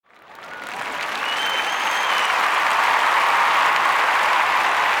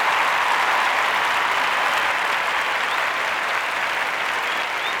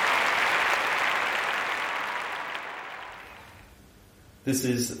This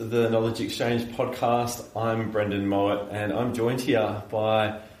is the Knowledge Exchange podcast. I'm Brendan Mowat, and I'm joined here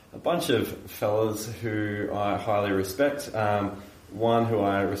by a bunch of fellas who I highly respect. One who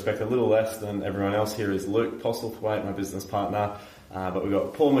I respect a little less than everyone else here is Luke Postlethwaite, my business partner. But we've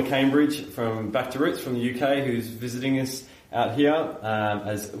got Paul McCambridge from Back to Roots from the UK, who's visiting us out here,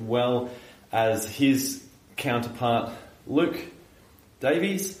 as well as his counterpart Luke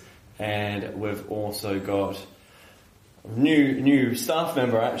Davies. And we've also got a new staff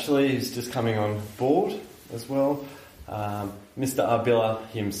member, actually, who's just coming on board as well, Mr. Arbilla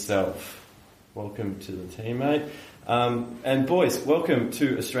himself. Welcome to the team, mate. And boys, welcome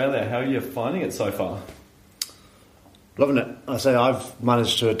to Australia. How are you finding it so far? Loving it. I say I've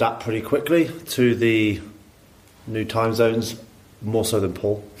managed to adapt pretty quickly to the new time zones, more so than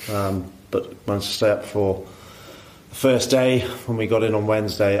Paul, but managed to stay up for the first day when we got in on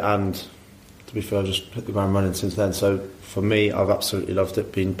Wednesday, and to be fair, I've just hit the ground running since then. So for me, I've absolutely loved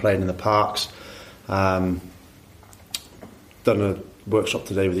it. Been playing in the parks, done a workshop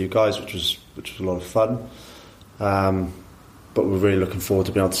today with you guys, which was a lot of fun. But we're really looking forward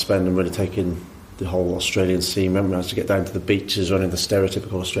to being able to spend and really taking the whole Australian scene. We haven't managed to get down to the beaches or any of the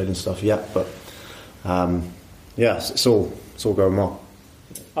stereotypical Australian stuff yet, but it's all going well.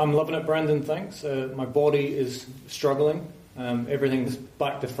 I'm loving it, Brandon, thanks. My body is struggling. Everything's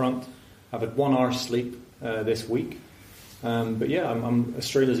back to front. I've had 1 hour sleep this week. But yeah,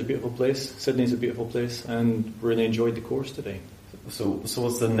 Australia's a beautiful place. Sydney's a beautiful place, and really enjoyed the course today. So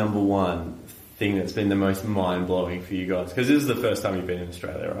what's the number one thing that's been the most mind-blowing for you guys? Because this is the first time you've been in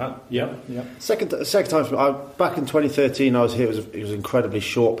Australia, right? Yeah. Second time. Back in 2013, I was here. It was an incredibly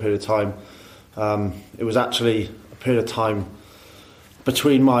short period of time. It was actually a period of time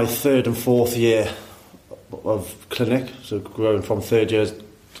between my third and fourth year of clinic, so growing from third year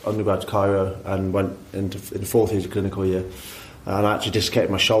undergrad to Cairo and went into the fourth year of clinical year, and I actually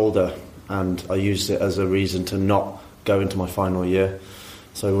dislocated my shoulder, and I used it as a reason to not go into my final year.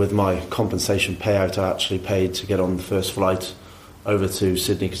 So with my compensation payout, I actually paid to get on the first flight over to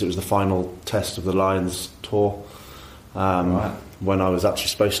Sydney because it was the final test of the Lions tour, when I was actually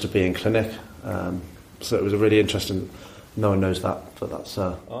supposed to be in clinic. So it was a really interesting. No one knows that, but that's... it's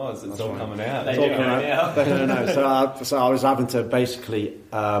all coming out. It's all coming out. They don't know. So I was having to basically...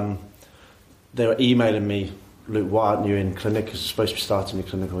 they were emailing me, Luke, why aren't you in clinic? Because you're supposed to be starting your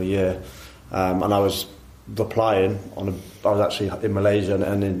clinical year. And I was replying I was actually in Malaysia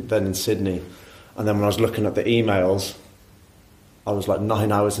and then in Sydney. And then when I was looking at the emails, I was like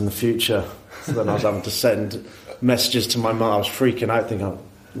 9 hours in the future. So then I was having to send messages to my mum. I was freaking out, thinking,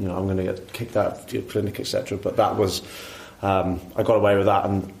 I'm going to get kicked out of your clinic, etc. But that was... I got away with that,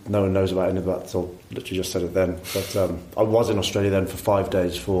 and no one knows about any of that, so I literally just said it then. But I was in Australia then for 5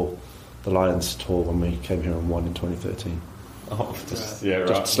 days for the Lions tour when we came here on 1 in 2013. Just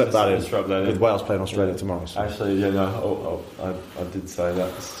slip that in, with Wales playing Australia tomorrow. So. Actually, I did say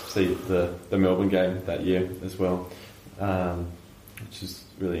that. See the Melbourne game that year as well, which is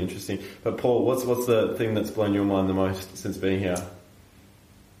really interesting. But Paul, what's the thing that's blown your mind the most since being here?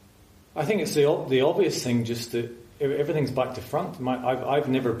 I think it's the obvious thing, just that everything's back to front. I've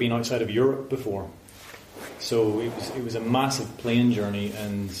never been outside of Europe before, so it was a massive plane journey.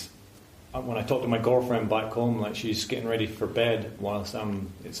 And when I talked to my girlfriend back home, like she's getting ready for bed whilst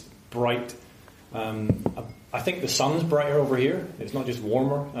it's bright. I think the sun's brighter over here. It's not just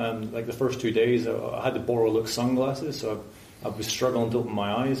warmer. Like the first 2 days, I had to borrow Luke's sunglasses, so I was struggling to open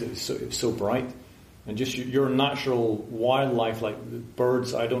my eyes. It was so bright. And just your natural wildlife, like the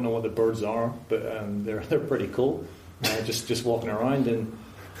birds, I don't know what the birds are, but they're pretty cool. Just walking around, and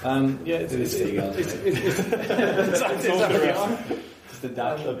it's the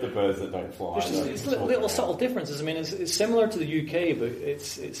depth of the birds that don't fly. It's little subtle differences. I mean, it's similar to the UK, but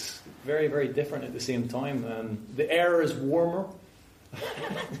it's very, very different at the same time. The air is warmer.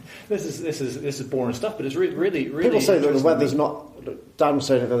 This is boring stuff, but it's really. People say that the weather's not. Dan was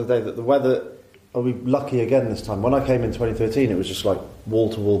saying it the other day that the weather. Are we lucky again this time? When I came in 2013, it was just like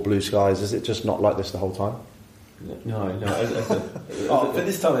wall-to-wall blue skies. Is it just not like this the whole time? No. For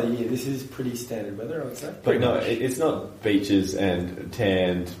this time of the year, this is pretty standard weather, I would say. But no, it's not beaches and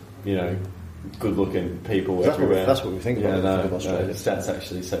tanned, good-looking people everywhere. That's what we think about Australia. Stats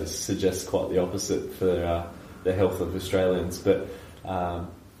actually suggest quite the opposite for the health of Australians. But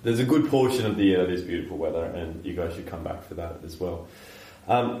there's a good portion of the year that is beautiful weather, and you guys should come back for that as well.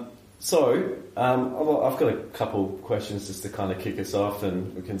 So, I've got a couple questions just to kind of kick us off,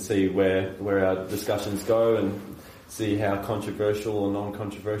 and we can see where our discussions go and see how controversial or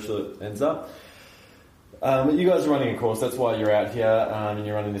non-controversial it ends up. You guys are running a course, that's why you're out here, and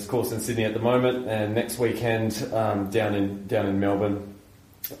you're running this course in Sydney at the moment, and next weekend down in Melbourne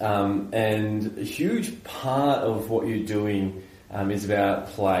And a huge part of what you're doing is about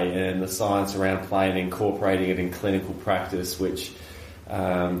play and the science around play and incorporating it in clinical practice, which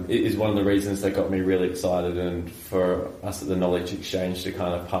is one of the reasons that got me really excited, and for us at the Knowledge Exchange to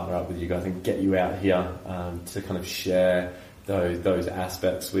kind of partner up with you guys and get you out here to kind of share those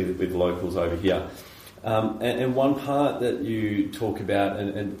aspects with locals over here. And one part that you talk about,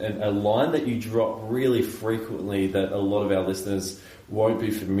 and a line that you drop really frequently that a lot of our listeners won't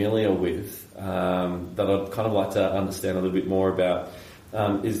be familiar with, that I'd kind of like to understand a little bit more about,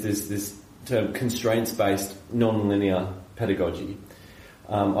 is this term constraints-based non-linear pedagogy.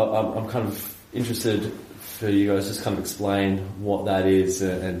 I'm kind of interested for you guys to just kind of explain what that is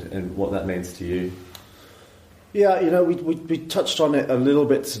and what that means to you. Yeah, we touched on it a little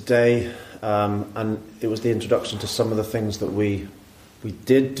bit today, and it was the introduction to some of the things that we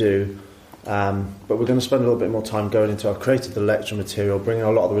did do, but we're going to spend a little bit more time going into. I've created the lecture material, bringing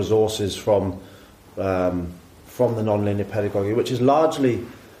a lot of the resources from the non-linear pedagogy, which is largely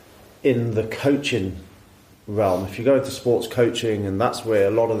in the coaching realm. If you go into sports coaching, and that's where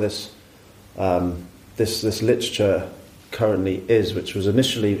a lot of this literature currently is, which was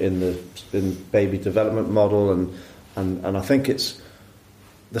initially in baby development model, and I think it's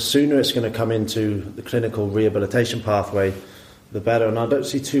the sooner it's going to come into the clinical rehabilitation pathway, the better. And I don't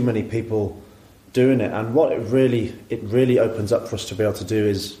see too many people doing it. And what it really opens up for us to be able to do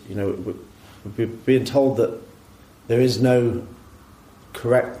is, we're being told that there is no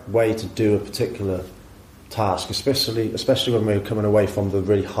correct way to do a particular task, especially when we're coming away from the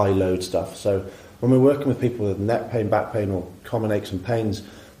really high load stuff. So when we're working with people with neck pain, back pain, or common aches and pains,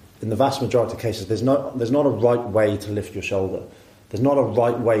 in the vast majority of cases, there's not a right way to lift your shoulder. There's not a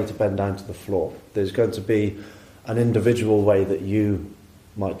right way to bend down to the floor. There's going to be an individual way that you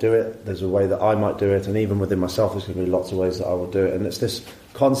might do it. There's a way that I might do it, and even within myself, there's going to be lots of ways that I will do it. And it's this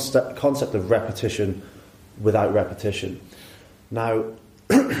concept of repetition without repetition. Now,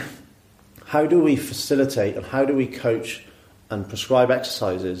 how do we facilitate and how do we coach and prescribe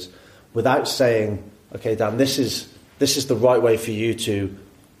exercises without saying, okay, Dan, this is the right way for you to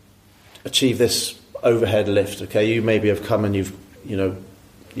achieve this overhead lift. Okay, you maybe have come and you've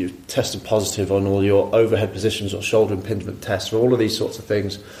tested positive on all your overhead positions or shoulder impingement tests or all of these sorts of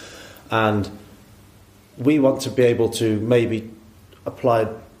things, and we want to be able to maybe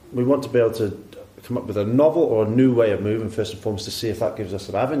we want to be able to come up with a novel or a new way of moving first and foremost to see if that gives us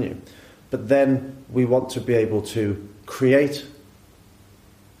an avenue. But then we want to be able to create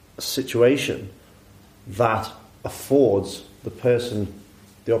a situation that affords the person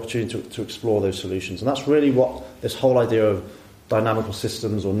the opportunity to explore those solutions. And that's really what this whole idea of dynamical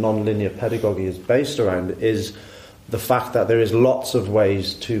systems or non-linear pedagogy is based around, is the fact that there is lots of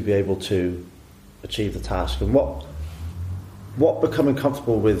ways to be able to achieve the task. And what becoming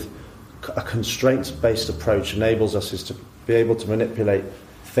comfortable with a constraints-based approach enables us is to be able to manipulate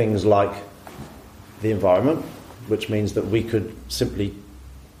things like the environment, which means that we could simply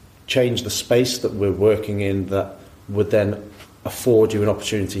change the space that we're working in that would then afford you an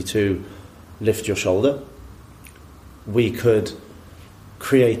opportunity to lift your shoulder. We could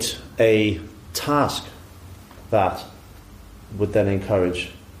create a task that would then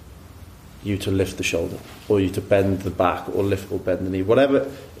encourage you to lift the shoulder, or you to bend the back, or lift or bend the knee,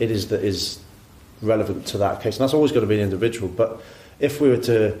 whatever it is that is relevant to that case. And that's always going to be an individual. But if we were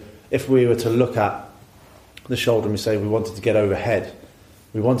to look at the shoulder and we say we wanted to get overhead,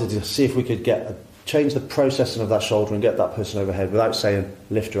 we wanted to see if we could change the processing of that shoulder and get that person overhead without saying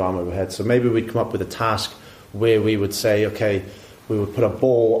lift your arm overhead. So maybe we'd come up with a task where we would say, okay, we would put a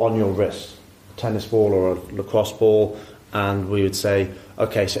ball on your wrist, a tennis ball or a lacrosse ball, and we would say,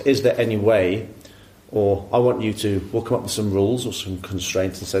 okay, so is there any way, or we'll come up with some rules or some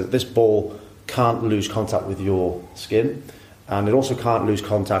constraints and say that this ball can't lose contact with your skin, and it also can't lose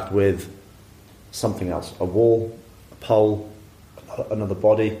contact with something else, a wall, a pole, another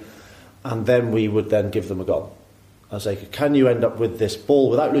body, and then we would then give them a goal. I say, can you end up with this ball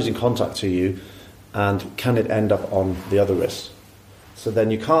without losing contact to you, and can it end up on the other wrist? So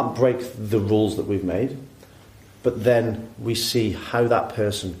then you can't break the rules that we've made, but then we see how that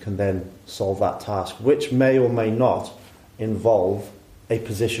person can then solve that task, which may or may not involve a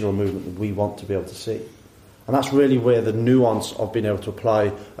position or movement that we want to be able to see. And that's really where the nuance of being able to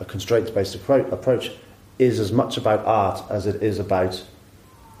apply a constraints-based approach is as much about art as it is about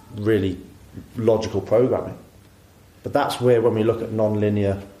really logical programming. But that's where, when we look at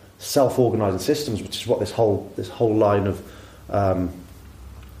non-linear self-organising systems, which is what this whole line of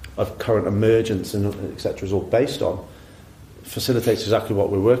current emergence and etc. is all based on, facilitates exactly what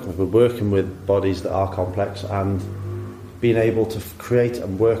we're working with. We're working with bodies that are complex and being able to create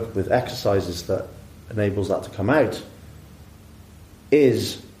and work with exercises that enables that to come out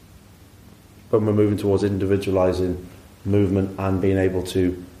is when we're moving towards individualizing movement and being able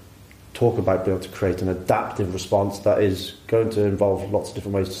to talk about being able to create an adaptive response that is going to involve lots of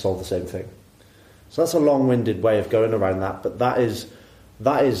different ways to solve the same thing. So that's a long-winded way of going around that, but that is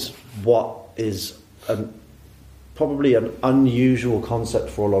what is probably an unusual concept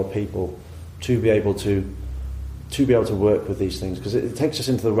for a lot of people to be able to work with these things, because it takes us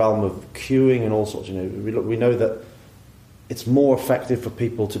into the realm of cueing and all sorts. We know that it's more effective for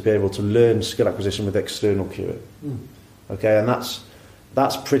people to be able to learn skill acquisition with external cueing. Okay, and that's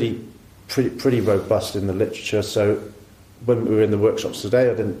pretty robust in the literature. So when we were in the workshops today,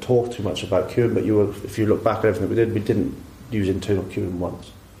 I didn't talk too much about cueing, but if you look back at everything we didn't use internal cueing once.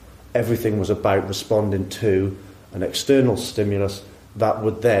 Everything was about responding to an external stimulus that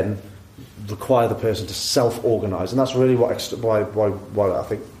would then require the person to self-organise, and that's really why I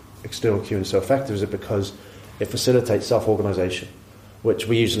think external cueing is so effective, is it because it facilitates self-organisation, which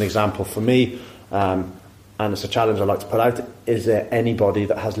we use an example for me, and it's a challenge I like to put out. Is there anybody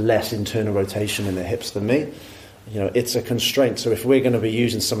that has less internal rotation in their hips than me? It's a constraint. So if we're going to be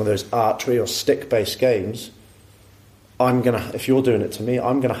using some of those archery or stick-based games, if you're doing it to me,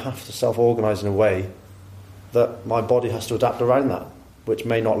 I'm going to have to self-organise in a way that my body has to adapt around that, which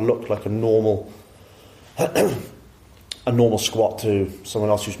may not look like a normal squat to someone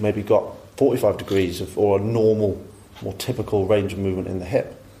else who's maybe got 45 degrees or a normal, more typical range of movement in the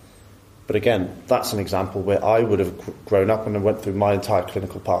hip. But again, that's an example where I would have grown up and I went through my entire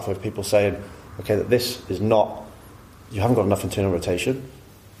clinical pathway of people saying, okay, that this is not, you haven't got enough internal rotation,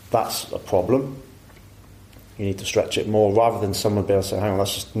 that's a problem, you need to stretch it more, rather than someone being able to say, hang on,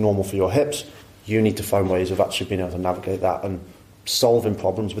 that's just normal for your hips. You need to find ways of actually being able to navigate that and solving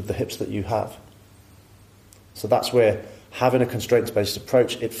problems with the hips that you have. So that's where having a constraints-based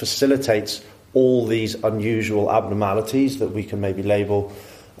approach, it facilitates all these unusual abnormalities that we can maybe label,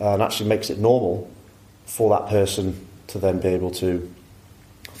 and actually makes it normal for that person to then be able to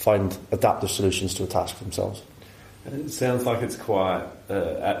find adaptive solutions to a task themselves. And it sounds like it's quite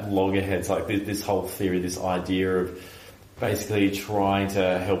at loggerheads, like this whole theory, this idea of basically trying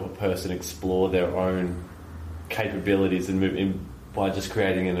to help a person explore their own capabilities and move by just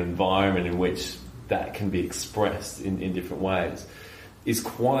creating an environment in which that can be expressed in different ways, is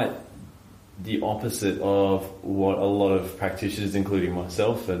quite the opposite of what a lot of practitioners, including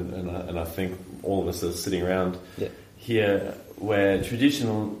myself, and I think all of us are sitting around here, where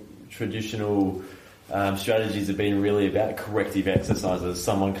traditional strategies have been really about corrective exercises.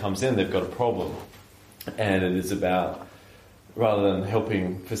 Someone comes in, they've got a problem, and it is about, rather than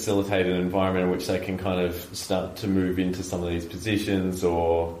helping facilitate an environment in which they can kind of start to move into some of these positions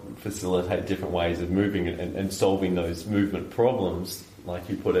or facilitate different ways of moving and solving those movement problems, like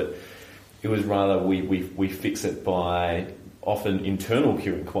you put it, it was rather we fix it by often internal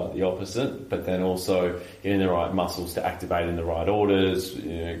cueing, quite the opposite, but then also getting the right muscles to activate in the right orders,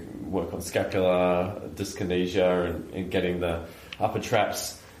 work on scapular dyskinesia and getting the upper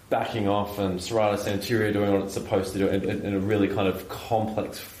traps backing off and serratus anterior doing what it's supposed to do in a really kind of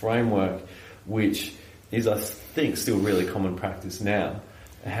complex framework, which is, I think, still really common practice now.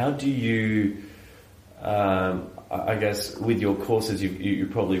 How do you, I guess, with your courses, you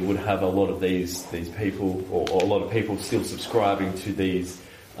probably would have a lot of these people, or a lot of people still subscribing to these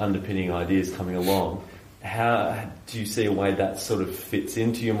underpinning ideas coming along. How do you see a way that sort of fits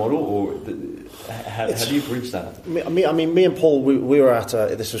into your model, or how do you bridge that? I mean, me and Paul, we were at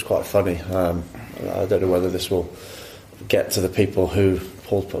this was quite funny. I don't know whether this will get to the people who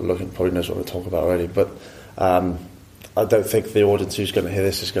Paul's probably knows what we're talking about already, but I don't think the audience who's going to hear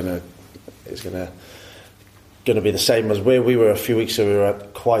this is going to be the same as where we were a few weeks ago. We were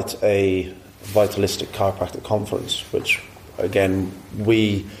at quite a vitalistic chiropractic conference, which again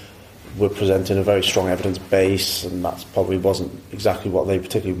we were presenting a very strong evidence base, and that probably wasn't exactly what they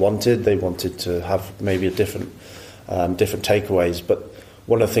particularly wanted. They wanted to have maybe a different takeaways. But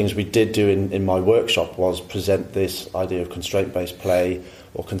one of the things we did do in my workshop was present this idea of constraint-based play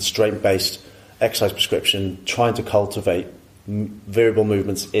or constraint-based exercise prescription, trying to cultivate variable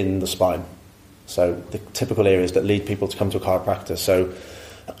movements in the spine. So the typical areas that lead people to come to a chiropractor. So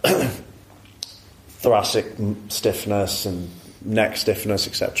thoracic stiffness and neck stiffness,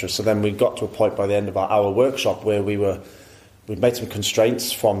 etc. So then we got to a point by the end of our hour workshop where we'd made some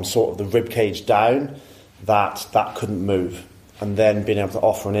constraints from sort of the rib cage down that couldn't move, and then being able to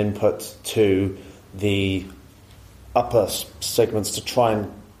offer an input to the upper segments to try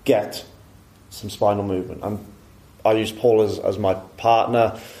and get some spinal movement. And I used Paul as my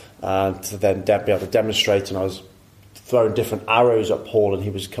partner to then be able to demonstrate, and I was throwing different arrows at Paul, and he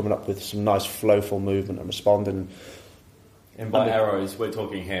was coming up with some nice flowful movement and responding. And by arrows, we're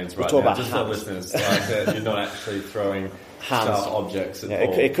talking hands right now. Just for listeners, like, you're not actually throwing sharp objects at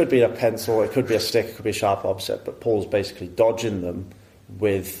Paul. It could be a pencil, it could be a stick, it could be a sharp object, but Paul's basically dodging them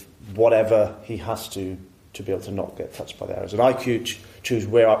with whatever he has to be able to not get touched by the arrows. And I choose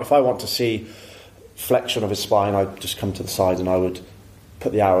if I want to see flexion of his spine, I'd just come to the side and I would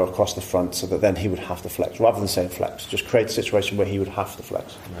put the arrow across the front so that then he would have to flex, rather than saying flex. Just create a situation where he would have to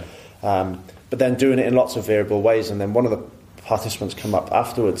flex. Right. But then doing it in lots of variable ways. And then one of the participants come up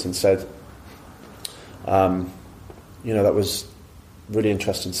afterwards and said, that was really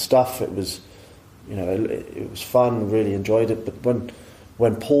interesting stuff. It was, it was fun. Really enjoyed it. But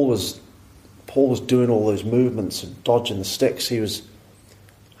when Paul was doing all those movements and dodging the sticks,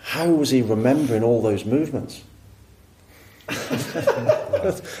 how was he remembering all those movements?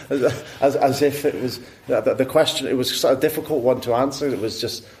 as if it was the question. It was a difficult one to answer. It was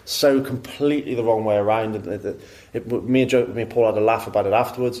just so completely the wrong way around. Me and Paul had a laugh about it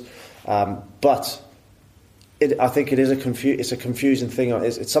afterwards. But I think it's a confusing thing.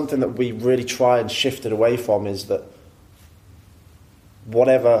 It's something that we really try and shift it away from. Is that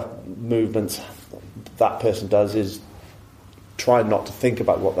whatever movements that person does is trying not to think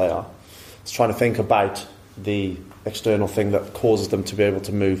about what they are. It's trying to think about the external thing that causes them to be able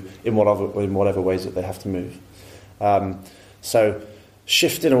to move in whatever ways that they have to move. So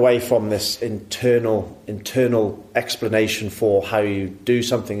shifting away from this internal explanation for how you do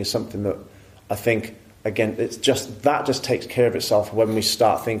something is something that I think, again, that just takes care of itself when we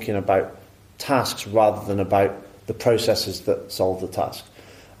start thinking about tasks rather than about the processes that solve the task.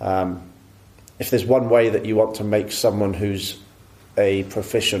 If there's one way that you want to make someone who's a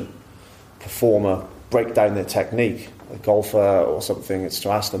proficient performer break down their technique, a golfer or something, it's to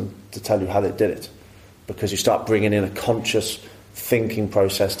ask them to tell you how they did it, because you start bringing in a conscious thinking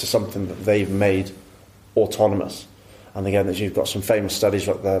process to something that they've made autonomous. And again, you've got some famous studies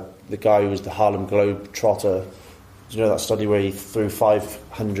like the guy who was the Harlem Globetrotter. Do you know that study where he threw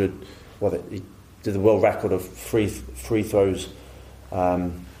 500? He did the world record of free throws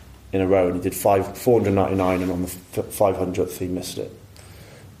in a row, and he did 499, and on the 500th he missed it.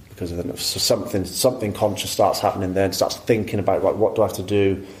 Because then something conscious starts happening there, and starts thinking about, right, what do I have to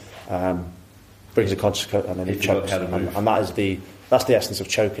do? Brings a conscious, and then he chokes. And that's the essence of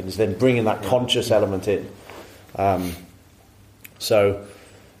choking, is then bringing that conscious element in. It's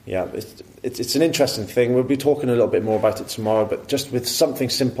an interesting thing. We'll be talking a little bit more about it tomorrow. But just with something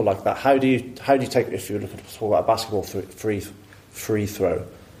simple like that, how do you take, if you're looking to talk about a basketball free throw?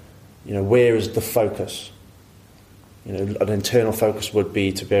 Where is the focus? An internal focus would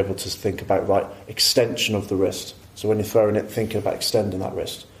be to be able to think about, right, extension of the wrist. So when you're throwing it, thinking about extending that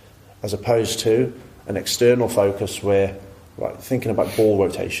wrist, as opposed to an external focus where, right, thinking about ball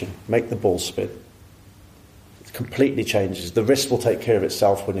rotation, make the ball spin. It completely changes. The wrist will take care of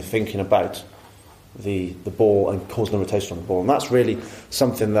itself when you're thinking about the ball and causing the rotation on the ball. And that's really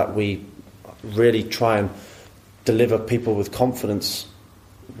something that we really try and deliver people with confidence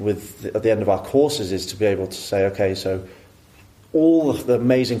at the end of our courses, is to be able to say, okay, so all of the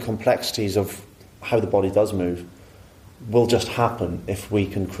amazing complexities of how the body does move will just happen if we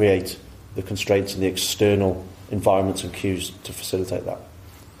can create the constraints and the external environments and cues to facilitate that.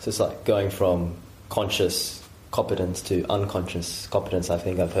 So it's like going from conscious competence to unconscious competence. I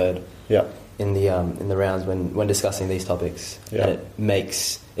think I've heard in the rounds when discussing these topics, and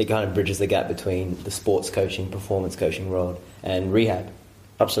it kind of bridges the gap between the sports coaching, performance coaching world and rehab.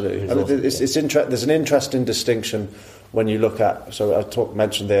 Absolutely. There's an interesting distinction when you look at, so I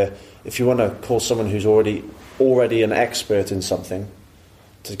mentioned there, if you want to call someone who's already an expert in something,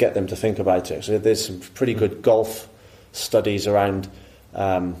 to get them to think about it. So there's some pretty good golf studies around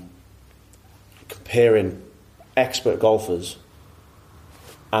comparing expert golfers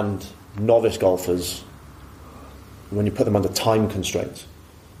and novice golfers when you put them under time constraints.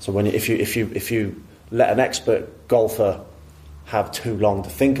 So if you let an expert golfer have too long to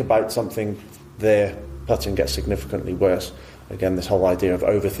think about something, their putting gets significantly worse. Again, this whole idea of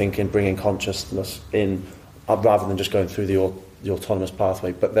overthinking, bringing consciousness in, rather than just going through the autonomous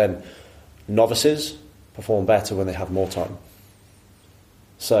pathway. But then novices perform better when they have more time.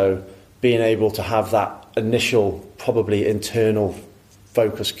 So being able to have that initial, probably internal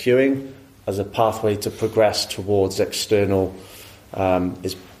focus cueing as a pathway to progress towards external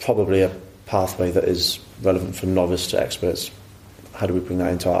is probably a pathway that is relevant from novice to experts. How do we bring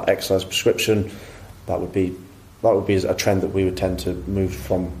that into our exercise prescription? That would be a trend that we would tend to move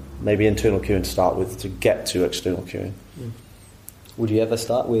from maybe internal cueing to start with to get to external cueing. Would you ever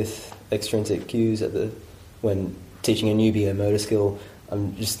start with extrinsic cues when teaching a newbie a motor skill,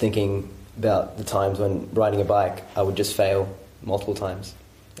 I'm just thinking about the times when riding a bike, I would just fail multiple times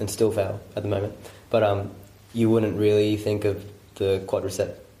and still fail at the moment. But you wouldn't really think of the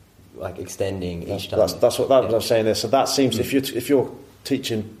quadricep like extending each time. That's what I was saying there. So that seems, if you're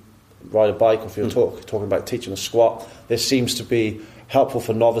teaching ride a bike, or if you're talking about teaching a squat, this seems to be helpful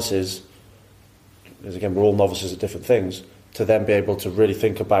for novices, because again we're all novices at different things, to then be able to really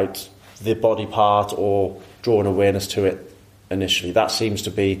think about the body part or draw an awareness to it initially. That seems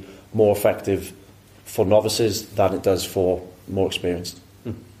to be more effective for novices than it does for more experienced.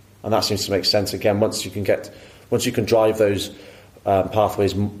 And that seems to make sense. Again, once you can drive those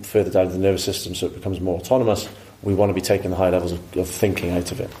pathways further down the nervous system so it becomes more autonomous, we want to be taking the high levels of thinking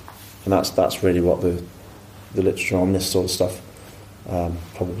out of it. And that's really what the literature on this sort of stuff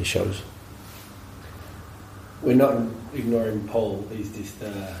probably shows. We're not ignoring Paul. He's just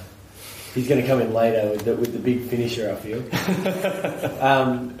he's going to come in later with the big finisher, I feel.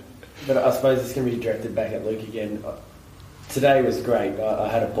 But I suppose it's going to be directed back at Luke again. Today was great. I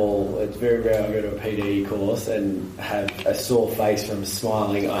had a ball. It's very rare I go to a PDE course and have a sore face from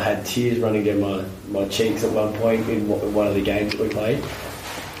smiling. I had tears running down my cheeks at one point in one of the games that we played.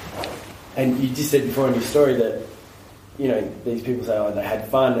 And you just said before in your story that, you know, these people say, oh, they had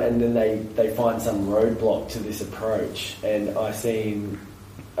fun, and then they find some roadblock to this approach. And I seen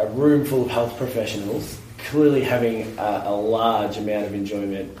a room full of health professionals clearly having a large amount of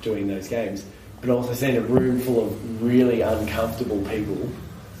enjoyment doing those games, but also seen a room full of really uncomfortable people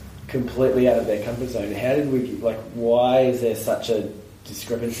completely out of their comfort zone. How did we, why is there such a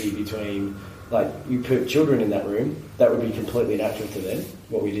discrepancy between, you put children in that room, that would be completely natural to them,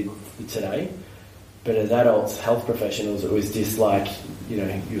 what we did today. But as adults, health professionals, it was just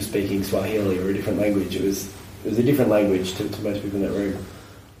you were speaking Swahili or a different language. It was a different language to most people in that room.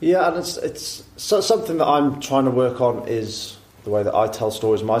 Yeah, and it's something that I'm trying to work on is the way that I tell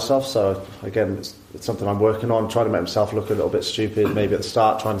stories myself. So again, it's something I'm working on, trying to make myself look a little bit stupid, maybe at the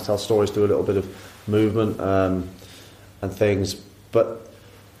start, trying to tell stories, do a little bit of movement and things. But,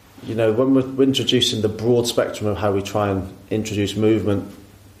 you know, when we're introducing the broad spectrum of how we try and introduce movement,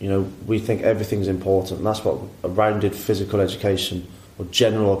 you know, we think everything's important, and that's what a rounded physical education or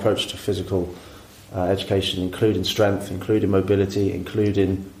general approach to physical education, including strength, including mobility,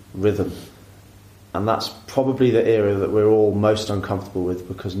 including rhythm. And that's probably the area that we're all most uncomfortable with,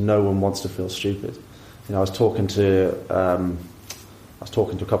 because no one wants to feel stupid. You know, I was talking to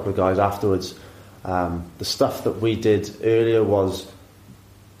a couple of guys afterwards. The stuff that we did earlier was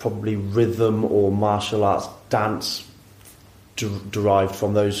probably rhythm or martial arts, dance derived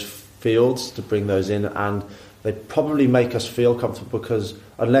from those fields, to bring those in, and they probably make us feel comfortable, because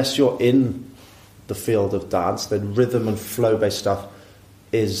unless you're in the field of dance, then rhythm and flow-based stuff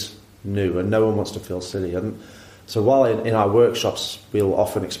is new, and no one wants to feel silly. And so while in our workshops we'll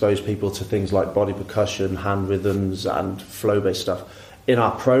often expose people to things like body percussion, hand rhythms and flow-based stuff, in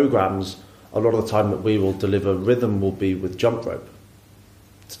our programs a lot of the time that we will deliver rhythm will be with jump rope,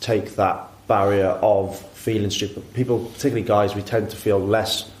 to take that barrier of feeling stupid. People, particularly guys, we tend to feel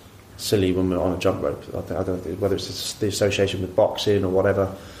less silly when we're on a jump rope. I don't know whether it's the association with boxing or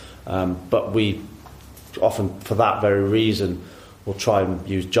whatever, but we often, for that very reason, will try and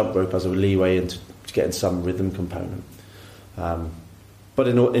use jump rope as a leeway into getting some rhythm component. But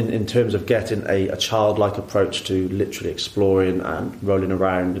in terms of getting a childlike approach to literally exploring and rolling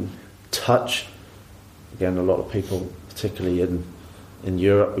around and touch, again, a lot of people, particularly in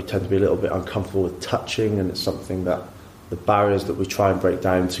Europe, we tend to be a little bit uncomfortable with touching, and it's something that the barriers that we try and break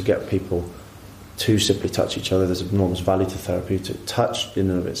down to get people to simply touch each other. There's enormous value to therapeutic touch in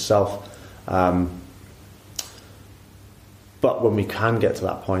and of itself. But when we can get to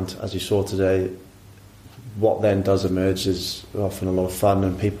that point, as you saw today, what then does emerge is often a lot of fun,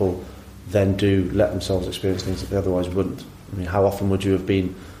 and people then do let themselves experience things that they otherwise wouldn't. I mean, how often would you have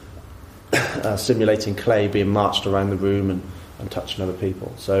been simulating clay being marched around the room and touching other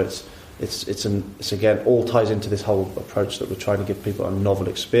people? So it's again, all ties into this whole approach that we're trying to give people a novel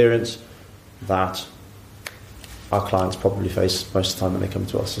experience that our clients probably face most of the time when they come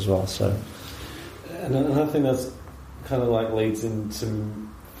to us as well. So, and I think that's kind of leads into,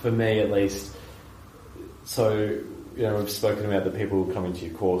 for me at least, so, you know, we've spoken about the people who come into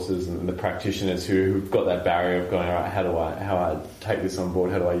your courses and the practitioners who've got that barrier of going, all right, how do I take this on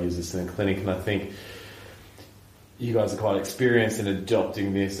board? How do I use this in a clinic? And I think you guys are quite experienced in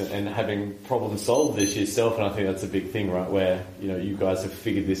adopting this and having problem solved this yourself, and I think that's a big thing, right, where, you know, you guys have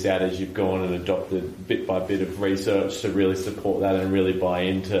figured this out as you've gone and adopted bit by bit of research to really support that and really buy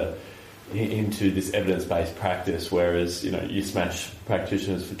into this evidence-based practice, whereas, you know, you smash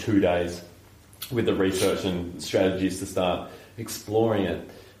practitioners for 2 days with the research and strategies to start exploring it,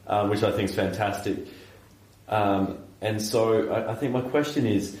 which I think is fantastic. And so I think my question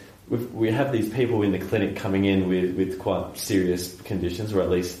is, we have these people in the clinic coming in with quite serious conditions, or at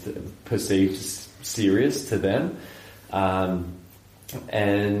least perceived serious to them.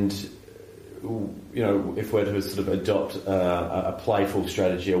 And, you know, if we're to sort of adopt a playful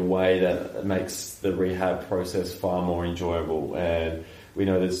strategy, a way that makes the rehab process far more enjoyable, and we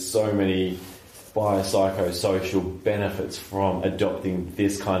know there's so many biopsychosocial benefits from adopting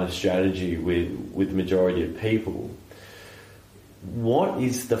this kind of strategy with the majority of people. What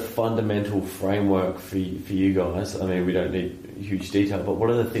is the fundamental framework for you guys? I mean, we don't need huge detail, but what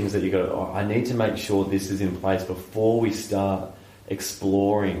are the things that you got? I need to make sure this is in place before we start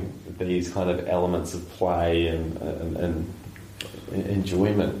exploring these kind of elements of play and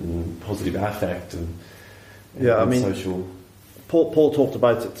enjoyment and positive affect and social. Paul talked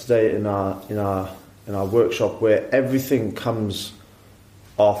about it today in our workshop, where everything comes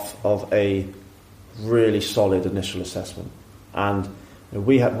off of a really solid initial assessment. And you know,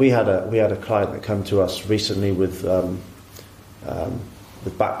 we had a client that came to us recently with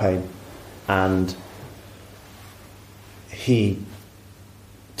back pain, and he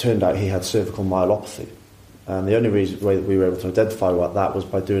turned out he had cervical myelopathy. And the only way that we were able to identify what that was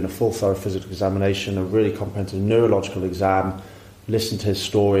by doing a full thorough physical examination, a really comprehensive neurological exam, listen to his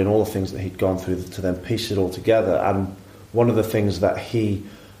story and all the things that he'd gone through to then piece it all together. And one of the things that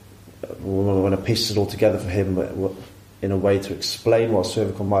when I pieced it all together for him in a way to explain what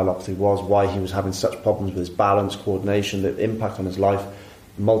cervical myelopathy was, why he was having such problems with his balance, coordination, the impact on his life,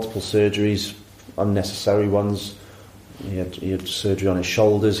 multiple surgeries, unnecessary ones. He had surgery on his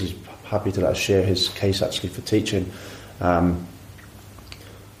shoulders. He's happy to let us share his case actually for teaching. But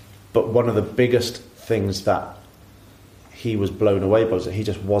one of the biggest things that he was blown away by was that he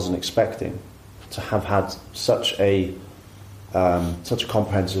just wasn't expecting to have had such a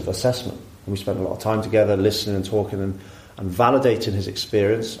comprehensive assessment. And we spent a lot of time together listening and talking and validating his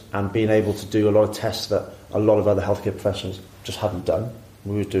experience, and being able to do a lot of tests that a lot of other healthcare professionals just hadn't done.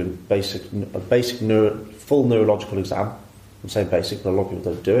 We were doing full neurological exam. I'm saying basic, but a lot of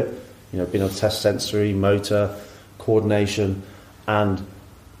people don't do it. You know, being able to test sensory, motor, coordination, and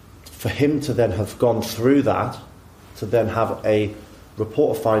for him to then have gone through that, to then have a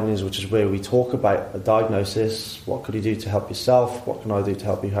report of findings, which is where we talk about a diagnosis, what could you do to help yourself, what can I do to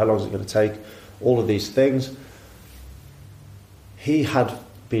help you, how long is it going to take, all of these things. He had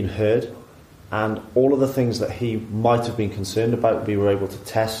been heard, and all of the things that he might have been concerned about, we were able to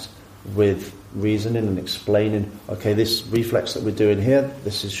test with reasoning and explaining, okay, this reflex that we're doing here,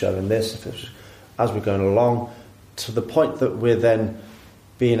 this is showing this, as we're going along, to the point that we're then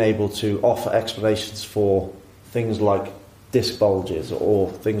being able to offer explanations for things like disc bulges,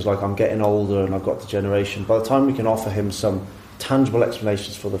 or things like I'm getting older and I've got degeneration. By the time we can offer him some tangible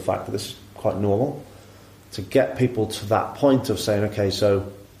explanations for the fact that this is quite normal, to get people to that point of saying, okay,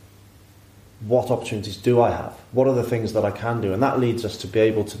 so what opportunities do I have? What are the things that I can do? And that leads us to be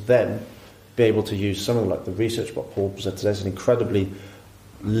able to then be able to use something like the research what Paul presented as an incredibly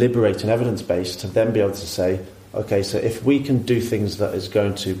liberating evidence base, to then be able to say, okay, so if we can do things that is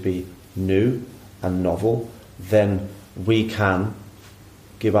going to be new and novel, then we can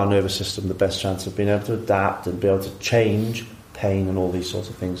give our nervous system the best chance of being able to adapt and be able to change pain and all these sorts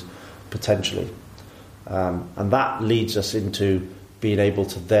of things potentially. And that leads us into being able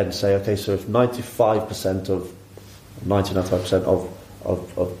to then say, okay, so if 95% of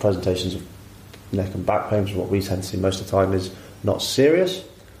presentations of neck and back pain, which is what we tend to see most of the time, is not serious,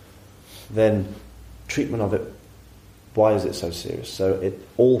 then treatment of it, why is it so serious? So it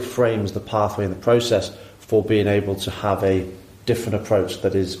all frames the pathway and the process for being able to have a different approach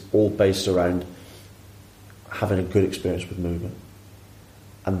that is all based around having a good experience with movement.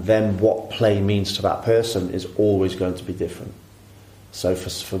 And then what play means to that person is always going to be different. So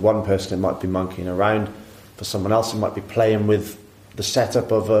for one person it might be monkeying around, for someone else it might be playing with the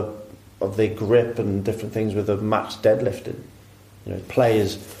setup of their grip and different things with a max deadlifting. You know, play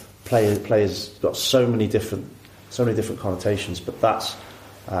has got so many different connotations, but that's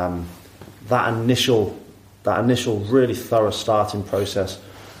that initial really thorough starting process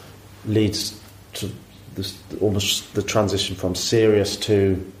leads to almost the transition from serious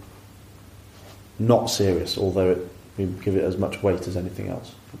to not serious, although we give it as much weight as anything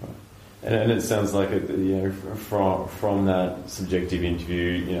else. And it sounds like, from that subjective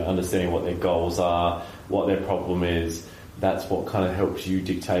interview, understanding what their goals are, what their problem is, that's what kind of helps you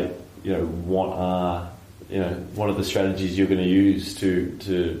dictate, what are the strategies you're going to use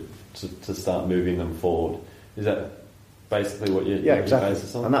to start moving them forward. Is that basically what you exactly.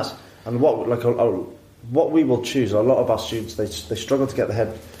 basis on? And And what we will choose, a lot of our students, they struggle to get their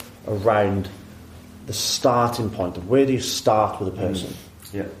head around the starting point of where do you start with a person.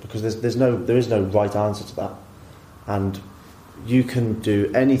 Yeah. Because there is no right answer to that. And you can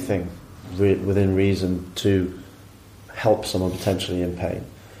do anything within reason to help someone potentially in pain.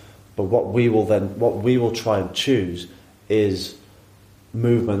 But what we will try and choose is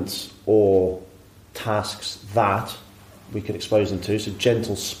movements or tasks that we can expose them to, so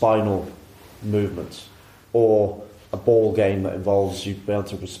gentle spinal movements, or a ball game that involves you being able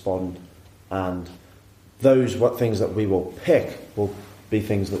to respond, and things that we will pick will be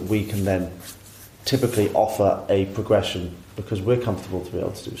things that we can then typically offer a progression because we're comfortable to be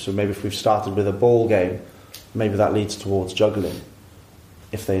able to do. So maybe if we've started with a ball game, maybe that leads towards juggling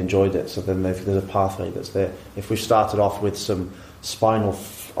if they enjoyed it, so then there's a pathway that's there. If we've started off with some spinal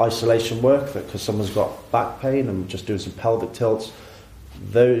isolation work because someone's got back pain and just doing some pelvic tilts,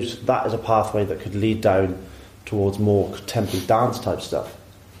 that is a pathway that could lead down towards more contemporary dance type stuff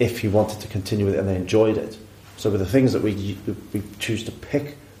if you wanted to continue with it and they enjoyed it. So with the things that we choose to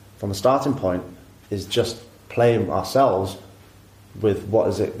pick from the starting point is just playing ourselves with what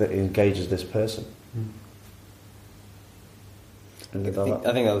is it that engages this person. I think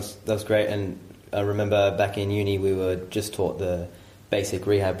that was great, and I remember back in uni we were just taught the basic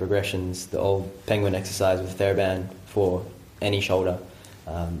rehab progressions, the old penguin exercise with TheraBand for any shoulder,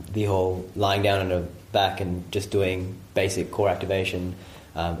 the whole lying down on a back and just doing basic core activation,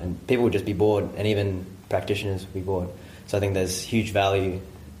 and people would just be bored, and even practitioners would be bored. So I think there's huge value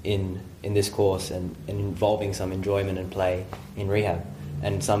in this course and involving some enjoyment and play in rehab.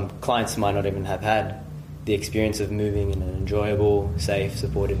 And some clients might not even have had the experience of moving in an enjoyable, safe,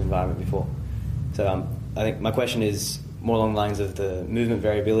 supportive environment before. So I think my question is more along the lines of the movement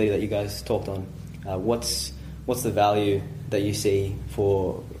variability that you guys talked on. What's the value that you see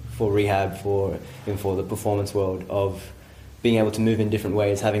for rehab, for the performance world, of being able to move in different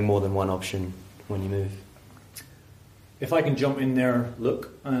ways, having more than one option when you move? If I can jump in there,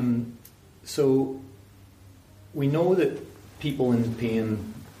 look, so we know that people in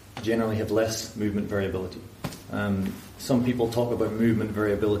pain generally have less movement variability. Some people talk about movement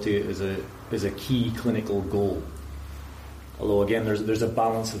variability as a key clinical goal. Although again, there's a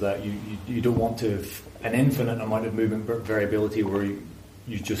balance of that. You don't want to have an infinite amount of movement variability where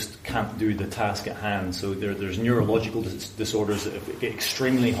you just can't do the task at hand. So there's neurological disorders that get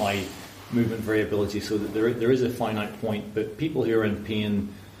extremely high movement variability, so that there is a finite point. But people who are in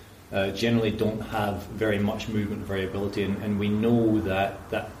pain generally don't have very much movement variability, and we know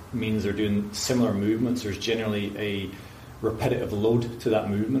that means they're doing similar movements. There's generally a repetitive load to that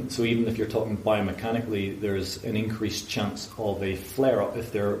movement, so even if you're talking biomechanically, there's an increased chance of a flare-up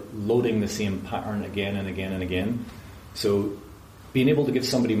if they're loading the same pattern again and again and again. So being able to give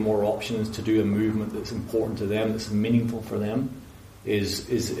somebody more options to do a movement that's important to them, that's meaningful for them,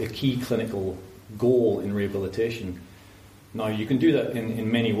 is a key clinical goal in rehabilitation. Now, you can do that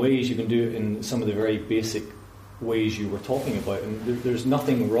in many ways. You can do it in some of the very basic ways you were talking about, and there's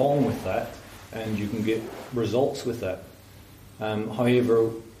nothing wrong with that, and you can get results with that.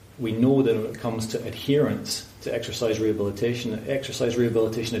 However, we know that when it comes to adherence to exercise rehabilitation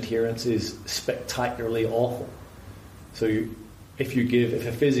adherence is spectacularly awful. So if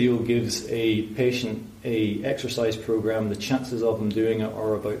a physio gives a patient a exercise program, the chances of them doing it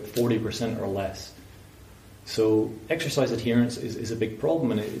are about 40% or less. So exercise adherence is a big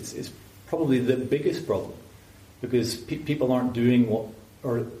problem, and it's probably the biggest problem, because people aren't doing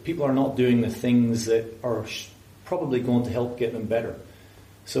people are not doing the things that are probably going to help get them better.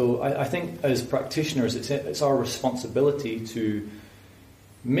 So I think as practitioners, it's our responsibility to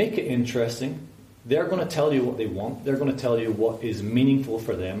make it interesting. They're going to tell you what they want. They're going to tell you what is meaningful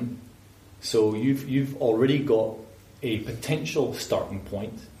for them. So you've already got a potential starting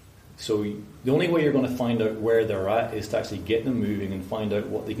point. So the only way you're going to find out where they're at is to actually get them moving and find out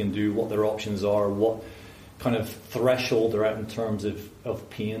what they can do, what their options are, what kind of threshold they're at in terms of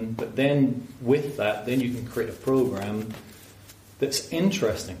pain. But then with that, then you can create a program that's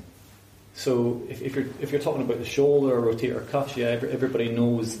interesting. So if you're talking about the shoulder or rotator cuffs, yeah, everybody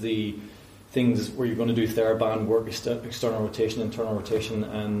knows the things where you're going to do TheraBand work, external rotation, internal rotation,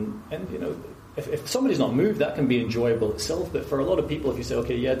 and you know, if somebody's not moved, that can be enjoyable itself. But for a lot of people, if you say,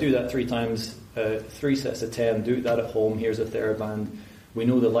 okay, yeah, do that 3 times, 3 sets of 10, do that at home, here's a TheraBand, we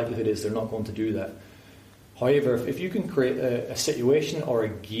know the likelihood is they're not going to do that. However, if you can create a situation or a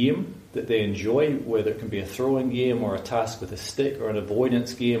game that they enjoy, whether it can be a throwing game or a task with a stick or an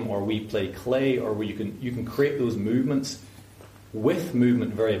avoidance game, or we play clay, or where you can create those movements with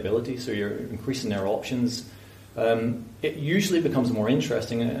movement variability, so you're increasing their options, it usually becomes more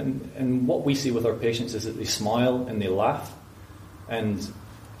interesting. And what we see with our patients is that they smile and they laugh. And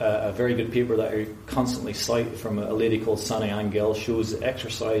a very good paper that I constantly cite from a lady called Sani Angel shows that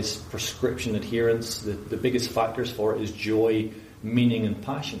exercise prescription adherence, the biggest factors for it is joy, meaning and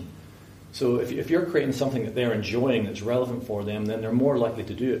passion. So if you're creating something that they're enjoying that's relevant for them, then they're more likely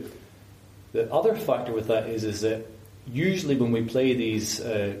to do it. The other factor with that is that usually when we play these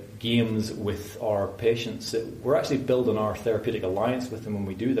games with our patients, that we're actually building our therapeutic alliance with them when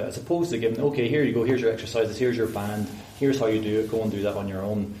we do that, as opposed to giving, okay, here you go, here's your exercises, here's your band, here's how you do it, go and do that on your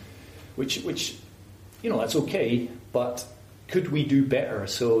own, which that's okay, but could we do better?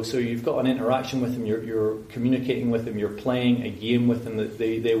 So you've got an interaction with them, you're communicating with them, you're playing a game with them that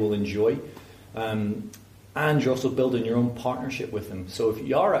they will enjoy, and you're also building your own partnership with them. So if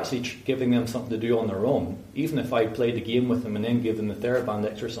you are actually giving them something to do on their own, even if I play the game with them and then give them the TheraBand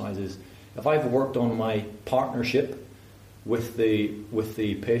exercises, if I've worked on my partnership with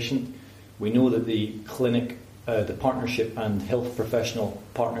the patient, we know that the clinic, the partnership and health professional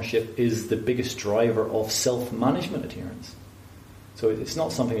partnership is the biggest driver of self-management adherence. So it's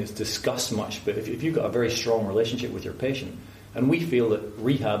not something that's discussed much, but if you've got a very strong relationship with your patient, and we feel that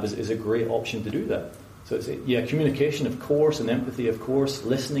rehab is a great option to do that. So it's, communication, of course, and empathy, of course,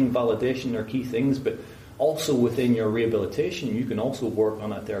 listening, validation are key things, but also within your rehabilitation, you can also work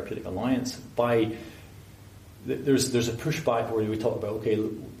on that therapeutic alliance by... There's a pushback where we talk about, okay,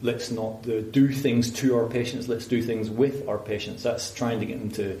 let's not do things to our patients, let's do things with our patients. That's trying to get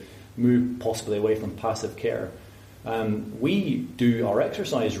them to move possibly away from passive care. We do our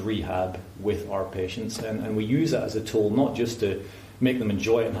exercise rehab with our patients, and we use that as a tool not just to make them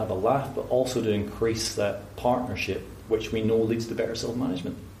enjoy it and have a laugh, but also to increase that partnership, which we know leads to better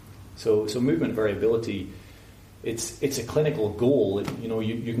self-management. So movement variability, it's a clinical goal.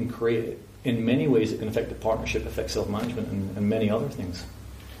 You can create it. In many ways, it can affect the partnership, affect self-management, and many other things.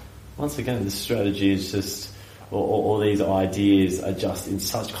 Once again, this strategy is just, or these ideas are just in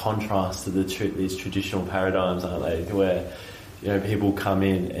such contrast to these traditional paradigms, aren't they? Where people come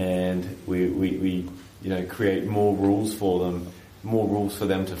in and we create more rules for them, more rules for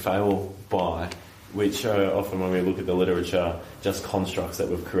them to fail by, which are often, when we look at the literature, just constructs that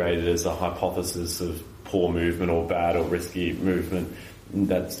we've created as a hypothesis of poor movement or bad or risky movement.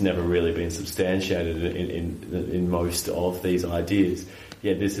 That's never really been substantiated in most of these ideas.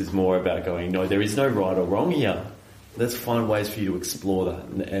 Yet this is more about going, no, there is no right or wrong here. Let's find ways for you to explore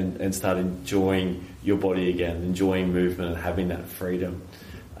that and start enjoying your body again, enjoying movement and having that freedom.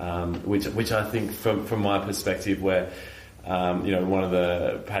 Which I think, from my perspective, where one of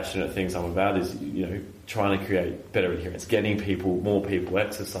the passionate things I'm about is trying to create better adherence, getting more people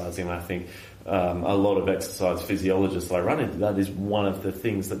exercising. And I think a lot of exercise physiologists that I run into, that is one of the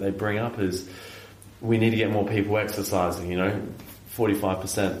things that they bring up is we need to get more people exercising.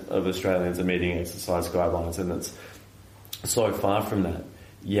 45% of Australians are meeting exercise guidelines, and it's so far from that.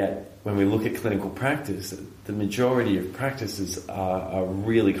 Yet when we look at clinical practice, the majority of practices are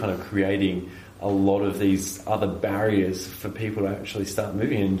really kind of creating a lot of these other barriers for people to actually start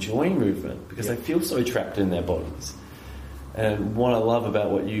moving and enjoying movement, because they feel so trapped in their bodies. And what I love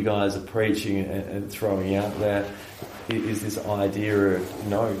about what you guys are preaching and throwing out there is this idea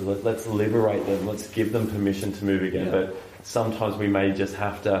of, let's liberate them, let's give them permission to move again. But sometimes we may just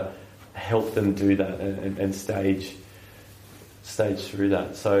have to help them do that and stage through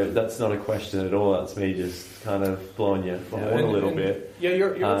that. So that's not a question at all. That's me just kind of blowing you a little bit. Yeah,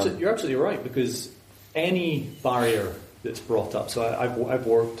 you're absolutely right, because any barrier that's brought up. So I've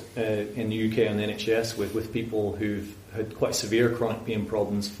worked in the UK on the NHS with people who've had quite severe chronic pain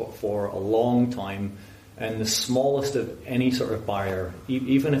problems for a long time, and the smallest of any sort of barrier,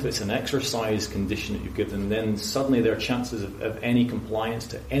 even if it's an exercise condition that you give them, then suddenly their chances of any compliance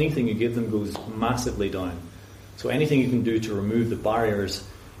to anything you give them goes massively down. So anything you can do to remove the barriers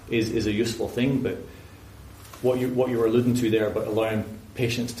is a useful thing. But what you were alluding to there about allowing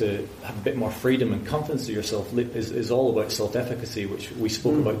patients to have a bit more freedom and confidence to yourself is all about self-efficacy, which we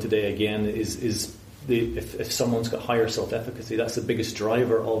spoke about today again. If someone's got higher self-efficacy, that's the biggest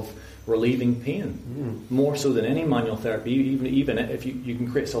driver of relieving pain, more so than any manual therapy. Even if you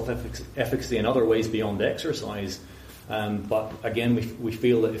can create self-efficacy in other ways beyond exercise. But again, we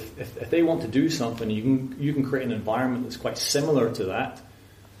feel that if they want to do something, you can create an environment that's quite similar to that,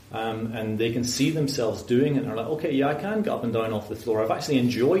 and they can see themselves doing it, and they're like, okay, yeah, I can get up and down off the floor. I've actually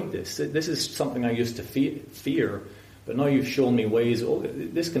enjoyed this. This is something I used to fear, but now you've shown me ways,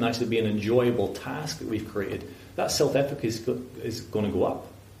 this can actually be an enjoyable task that we've created. That self-efficacy is going to go up.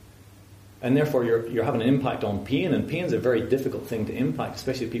 And therefore you're having an impact on pain, and pain is a very difficult thing to impact,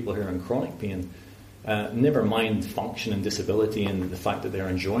 especially people who are in chronic pain. Never mind function and disability and the fact that they're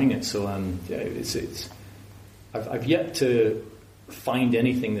enjoying it. So I've yet to find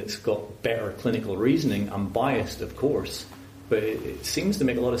anything that's got better clinical reasoning. I'm biased, of course, but it seems to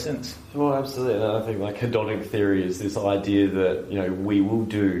make a lot of sense. Well, absolutely. And I think like hedonic theory is this idea that, you know, we will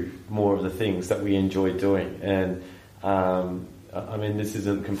do more of the things that we enjoy doing. And I mean, this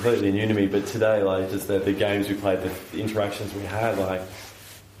isn't completely new to me, but today, like, just the games we played, the interactions we had, like,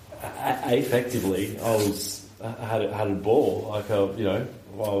 effectively, I had a ball. Like, you know,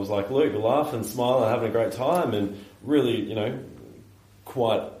 I was like, Luke, laughing, smiling, having a great time, and really, you know,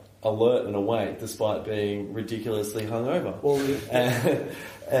 quite alert and awake despite being ridiculously hungover. Well,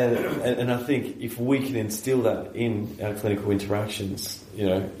 and I think if we can instill that in our clinical interactions, you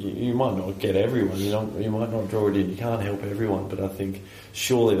know, you might not get everyone, you might not draw it in, you can't help everyone, but I think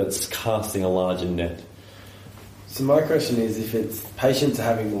surely that's casting a larger net. So my question is, if it's patients are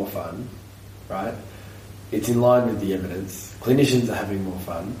having more fun, right, it's in line with the evidence, clinicians are having more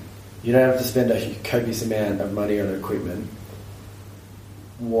fun, you don't have to spend a copious amount of money on equipment,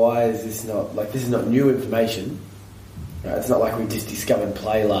 why is this not, like, this is not new information, right? It's not like we just discovered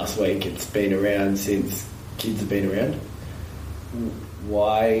play last week, it's been around since kids have been around.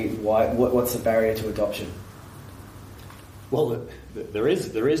 What's the barrier to adoption? Well, there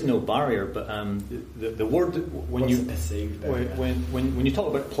is no barrier, but the word when What's you the perceived barrier? when you talk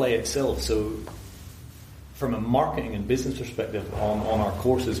about play itself, so from a marketing and business perspective on our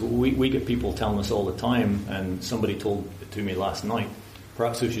courses, we get people telling us all the time, and somebody told it to me last night,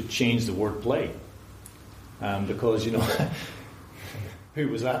 perhaps we should change the word play, because, you know, who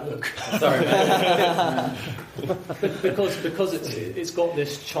was that, Luke? Sorry, man. because it's got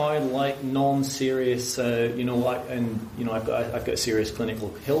this childlike, non-serious, you know, like, and you know, I've got a serious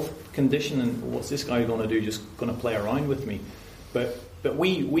clinical health condition, and what's this guy going to do? Just going to play around with me? But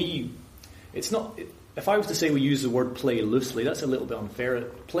we it's not. If I was to say we use the word play loosely, that's a little bit unfair.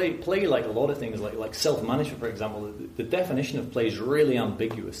 Play like a lot of things, like self-management, for example. The definition of play is really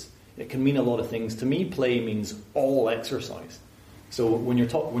ambiguous. It can mean a lot of things. To me, play means all exercise. So when you're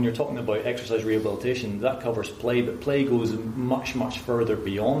talking about exercise rehabilitation, that covers play, but play goes much, much further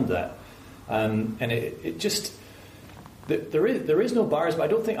beyond that. And it just there is no barriers, but I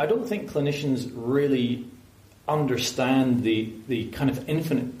don't think clinicians really understand the kind of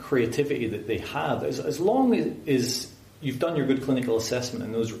infinite creativity that they have. As long as you've done your good clinical assessment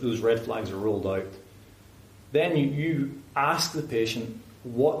and those red flags are ruled out, then you ask the patient,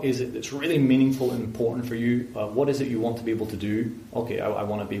 what is it that's really meaningful and important for you? What is it you want to be able to do? Okay, I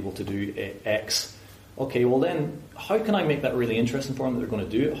want to be able to do X. Okay, well then, how can I make that really interesting for them that they're going to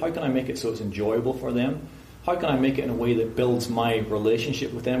do it? How can I make it so it's enjoyable for them? How can I make it in a way that builds my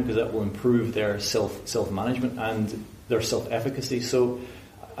relationship with them, because that will improve their self-management and their self-efficacy? So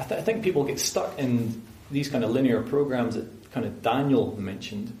I think people get stuck in these kind of linear programs that kind of Daniel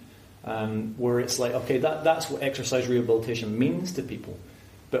mentioned, where it's like, okay, that's what exercise rehabilitation means to people.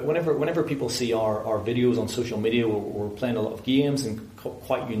 But whenever people see our videos on social media, we're playing a lot of games and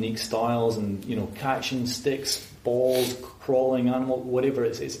quite unique styles, and, you know, catching sticks, balls, crawling, animal, whatever,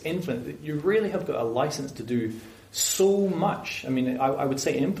 it's infinite. You really have got a license to do so much. I mean, I would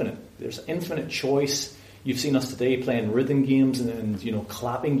say infinite. There's infinite choice. You've seen us today playing rhythm games and you know,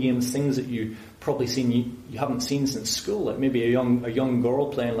 clapping games, things that you probably you haven't seen since school. Like maybe a young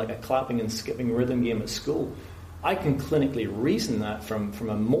girl playing like a clapping and skipping rhythm game at school. I can clinically reason that from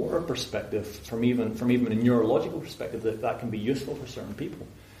a motor perspective, from even a neurological perspective, that can be useful for certain people.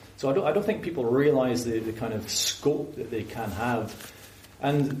 So I don't think people realise the kind of scope that they can have.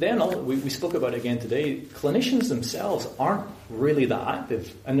 And then we spoke about it again today. Clinicians themselves aren't really that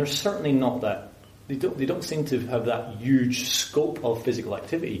active, and they're certainly not that. They don't seem to have that huge scope of physical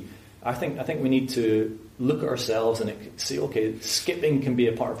activity. I think we need to look at ourselves and say, okay, skipping can be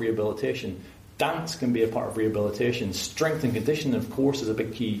a part of rehabilitation. Dance can be a part of rehabilitation. Strength and conditioning, of course, is a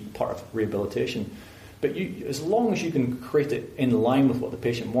big key part of rehabilitation. But as long as you can create it in line with what the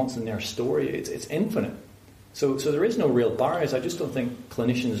patient wants in their story, it's infinite. So there is no real barriers. I just don't think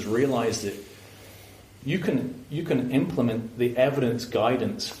clinicians realise that you can implement the evidence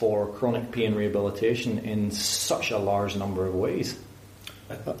guidance for chronic pain rehabilitation in such a large number of ways.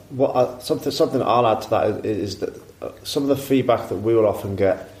 Something I'll add to that is that some of the feedback that we will often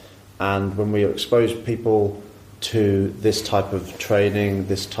get, and when we expose people to this type of training,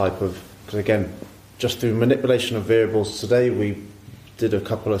 because again, just through manipulation of variables today, we did a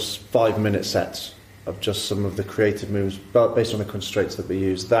couple of 5-minute sets of just some of the creative moves, but based on the constraints that we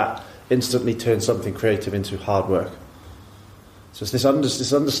use, that instantly turns something creative into hard work. So it's this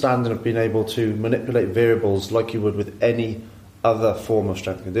understanding of being able to manipulate variables like you would with any other form of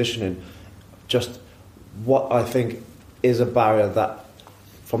strength conditioning, just what I think is a barrier that,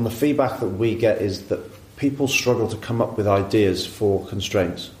 from the feedback that we get, is that people struggle to come up with ideas for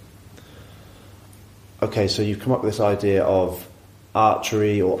constraints. Okay, so you've come up with this idea of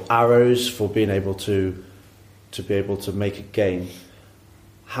archery or arrows for being able to be able to make a game.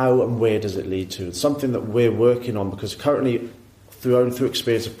 How and where does it lead to? It's something that we're working on, because currently, through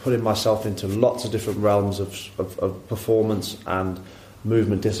experience of putting myself into lots of different realms of performance and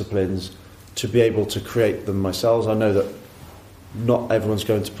movement disciplines, to be able to create them myself. I know that not everyone's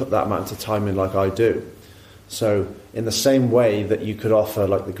going to put that amount of time in like I do. So in the same way that you could offer,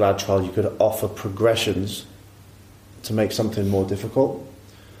 like the GLAD trial, you could offer progressions to make something more difficult,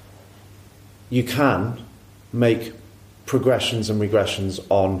 you can make progressions and regressions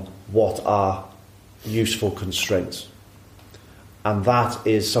on what are useful constraints. And that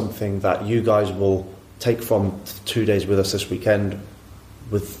is something that you guys will take from 2 days with us this weekend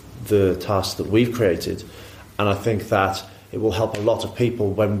with the tasks that we've created. And I think that it will help a lot of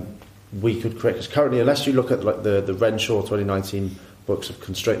people when we could create, because currently, unless you look at like the Renshaw 2019 books of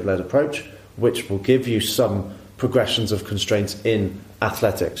constraint-led approach, which will give you some progressions of constraints in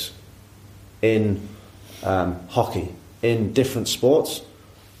athletics, in hockey, in different sports,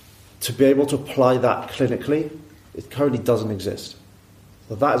 to be able to apply that clinically, it currently doesn't exist.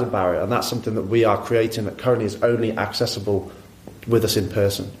 So that is a barrier, and that's something that we are creating that currently is only accessible with us in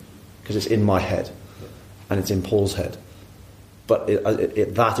person, because it's in my head and it's in Paul's head. But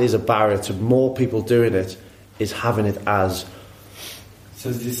that is a barrier to more people doing it, is having it as... So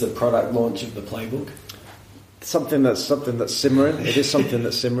is this a product launch of the playbook? Something that's simmering. It is something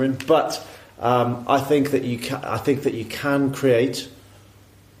that's simmering, but I think that you can create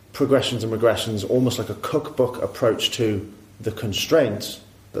progressions and regressions, almost like a cookbook approach to the constraints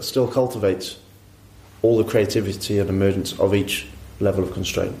that still cultivates all the creativity and emergence of each level of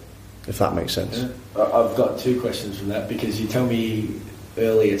constraint, if that makes sense. Yeah. I've got two questions from that, because you told me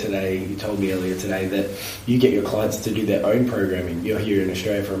earlier today that you get your clients to do their own programming. You're here in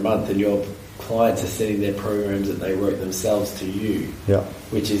Australia for a month and your clients are sending their programs that they wrote themselves to you, yeah,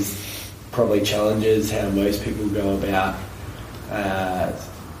 which is probably challenges how most people go about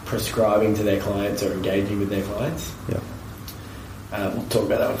prescribing to their clients or engaging with their clients. Yeah. We'll talk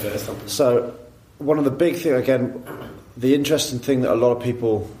about that one first. So one of the big things, again, the interesting thing that a lot of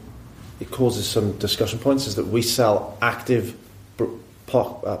people, it causes some discussion points, is that we sell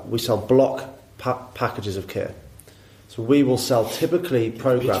block packages of care. So we will sell typically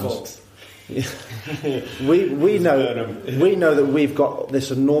programs. we know that we've got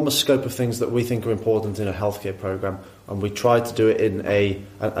this enormous scope of things that we think are important in a healthcare program, and we try to do it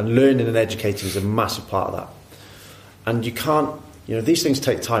and learning and educating is a massive part of that. And you can't, these things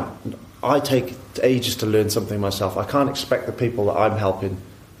take time. I take ages to learn something myself. I can't expect the people that I'm helping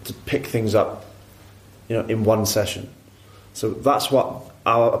to pick things up, in one session. So that's what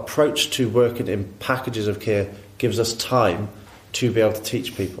our approach to working in packages of care gives us time to be able to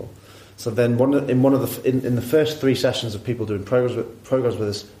teach people. So then in the first 3 sessions of people doing programs with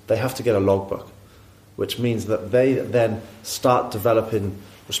us, they have to get a logbook, which means that they then start developing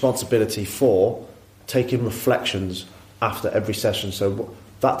responsibility for taking reflections after every session. So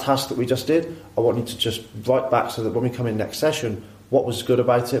that task that we just did, I want you to just write back so that when we come in next session, what was good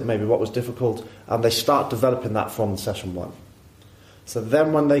about it, maybe what was difficult, and they start developing that from session 1. So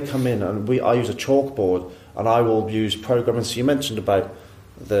then when they come in, and I use a chalkboard, and I will use programming. So you mentioned about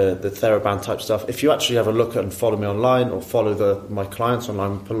the TheraBand type stuff. If you actually have a look at and follow me online, or follow my clients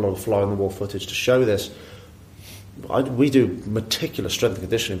online, we put a lot of fly on the wall footage to show this. We do meticulous strength and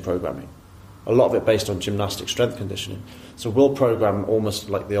conditioning programming. A lot of it based on gymnastic strength conditioning. So we'll program almost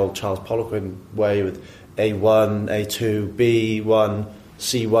like the old Charles Poliquin way, with A1, A2, B1,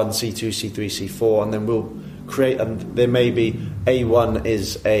 C1, C2, C3, C4, and then we'll create, and there may be A1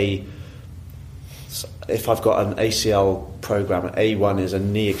 is if I've got an ACL program, A1 is a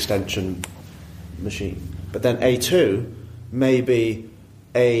knee extension machine. But then A2 may be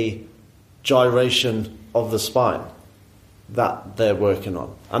a gyration of the spine that they're working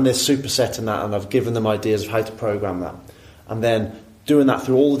on. And they're supersetting that, and I've given them ideas of how to program that. And then doing that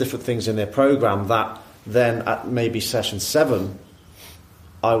through all the different things in their program, that then at maybe session 7,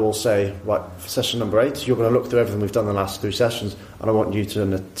 I will say, right, for session number 8, you're going to look through everything we've done in the last 3 sessions, and I want you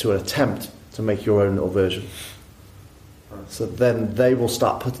to attempt to make your own little version. So then they will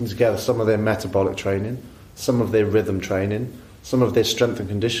start putting together some of their metabolic training, some of their rhythm training, some of their strength and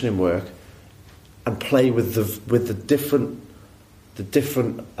conditioning work, and play with the different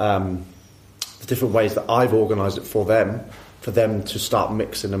ways that I've organised it for them to start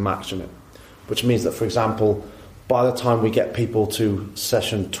mixing and matching it. Which means that, for example, by the time we get people to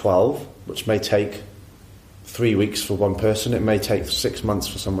session 12, which may take 3 weeks for one person, it may take 6 months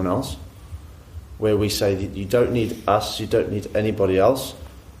for someone else, where we say that you don't need us, you don't need anybody else,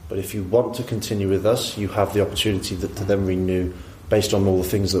 but if you want to continue with us, you have the opportunity to then renew based on all the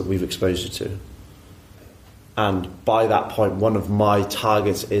things that we've exposed you to. And by that point, one of my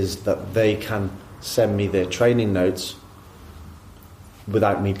targets is that they can send me their training notes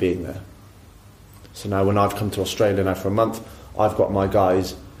without me being there. So now when I've come to Australia now for a month, I've got my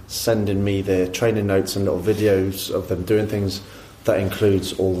guys sending me their training notes and little videos of them doing things that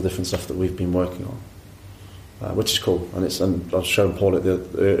includes all the different stuff that we've been working on, which is cool. And I've shown Paul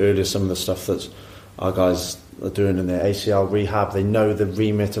earlier some of the stuff that our guys are doing in their ACL rehab. They know the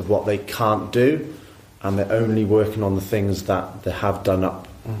remit of what they can't do, and they're only working on the things that they have done up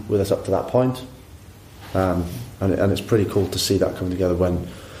with us up to that point. And it's pretty cool to see that coming together when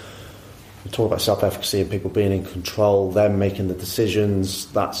we talk about self-efficacy and people being in control, them making the decisions.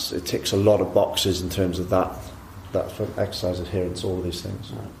 It ticks a lot of boxes in terms of that from exercise adherence, all of these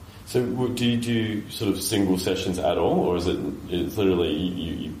things. Right. So do you do sort of single sessions at all, or is it's literally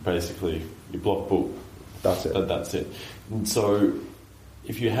you basically you block book? That's it. That's it. And so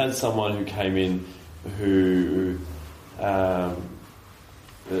if you had someone who came in who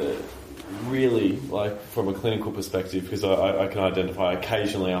really, like from a clinical perspective, because I can identify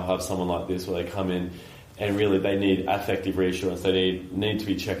occasionally I'll have someone like this where they come in and really they need affective reassurance, they need to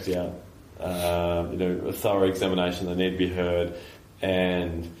be checked out, a thorough examination, they need to be heard,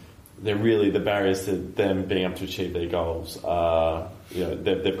 and they're really the barriers to them being able to achieve their goals are,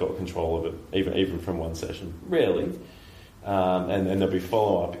 they've got control of it, even from one session, rarely, and there'll be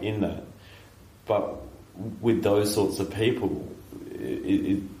follow-up in that. But with those sorts of people,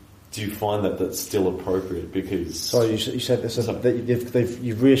 do you find that that's still appropriate? Because sorry, you said this, that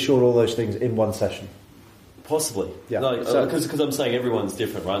you've reassured all those things in one session. Possibly, yeah. Because I'm saying everyone's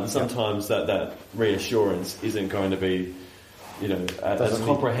different, right? And sometimes that reassurance isn't going to be, as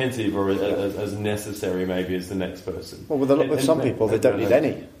comprehensive or as necessary maybe as the next person. Well, with some people, they don't need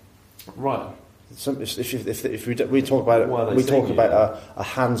any. Right. If we talk about it, we talk about a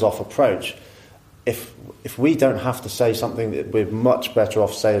hands-off approach. If we don't have to say something, that we're much better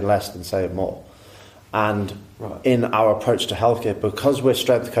off saying less than saying more. And in our approach to healthcare, because we're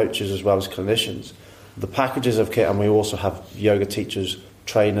strength coaches as well as clinicians, the packages of kit, and we also have yoga teachers,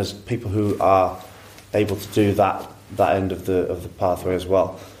 trainers, people who are able to do that end of the pathway as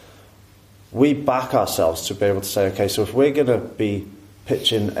well. We back ourselves to be able to say, okay, so if we're going to be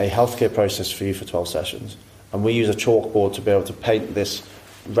pitching a healthcare process for you for 12 sessions, and we use a chalkboard to be able to paint this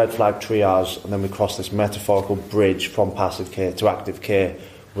red flag triage, and then we cross this metaphorical bridge from passive care to active care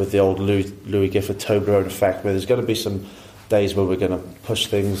with the old Louis Gifford Toblerone effect, where there's going to be some days where we're going to push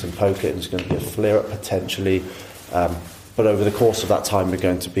things and poke it, and there's going to be a flare-up potentially, but over the course of that time we're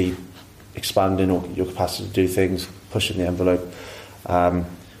going to be expanding your capacity to do things, pushing the envelope.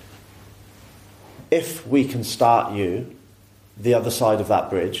 If we can start you the other side of that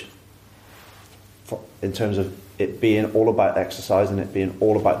bridge, in terms of it being all about exercise and it being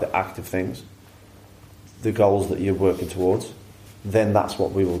all about the active things, the goals that you're working towards, then that's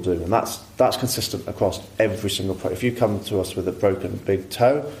what we will do. And that's consistent across every single if you come to us with a broken big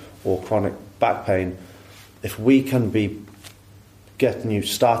toe or chronic back pain, if we can be getting you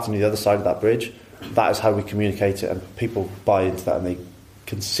starting the other side of that bridge, that is how we communicate it, and people buy into that, and they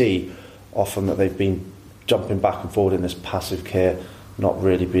can see often that they've been jumping back and forward in this passive care, not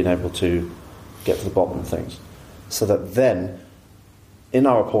really being able to get to the bottom of things. So that then, in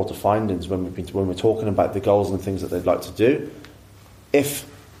our report of findings, when we're talking about the goals and the things that they'd like to do, if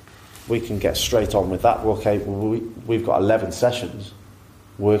we can get straight on with that, we've got 11 sessions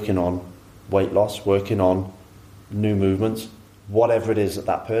working on weight loss, working on new movements, whatever it is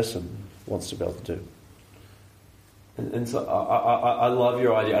that person wants to be able to do. And so I love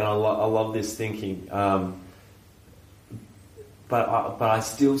your idea, and I love this thinking. But I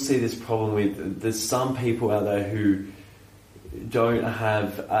still see this problem with there's some people out there who don't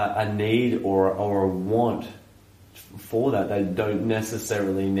have a need or a want for that. They don't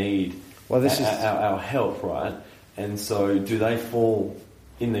necessarily need our help, right? And so do they fall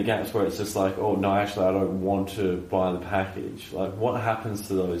in the gaps where it's just like, oh no, actually I don't want to buy the package? Like, what happens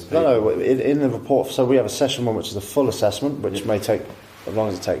to those people? No, in the report, so we have a session one which is a full assessment, which may take as long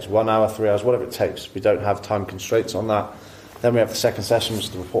as it takes, 1 hour, 3 hours, whatever it takes. We don't have time constraints on that. Then we have the second session, which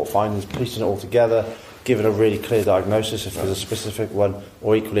is the report findings, piecing it all together, giving a really clear diagnosis if there's a specific one,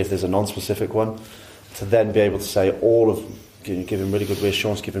 or equally if there's a non-specific one, to then be able to say giving really good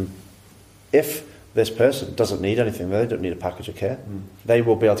reassurance, if this person doesn't need anything, they don't need a package of care. They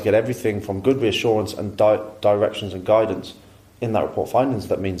will be able to get everything from good reassurance and directions and guidance in that report findings.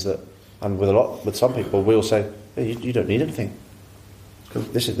 That means that And with some people, we'll say, hey, you don't need anything.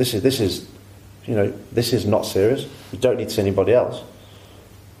 This is not serious. You don't need to see anybody else,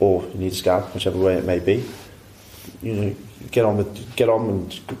 or you need a scan, whichever way it may be. Get on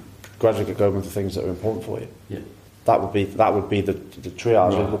and gradually get going with the things that are important for you. Yeah. That would be the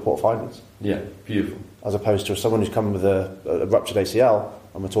triage of report findings. Yeah, beautiful. As opposed to someone who's come with a ruptured ACL,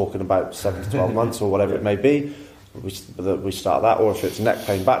 and we're talking about 7 to 12 months or whatever it may be. We start that, or if it's neck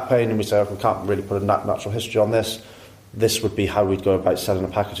pain, back pain, and we say, we can't really put a natural history on this. This would be how we'd go about selling a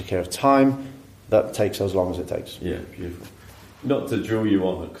package of care of time that takes as long as it takes. Yeah, beautiful. Not to drill you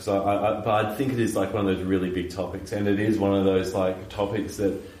on it, but I think it is like one of those really big topics, and it is one of those like topics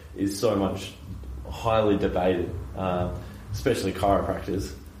that is so much highly debated, especially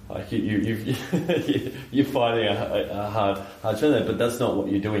chiropractors. Like you're finding a hard turn there, but that's not what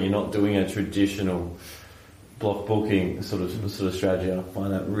you're doing. You're not doing a traditional block booking sort of strategy. I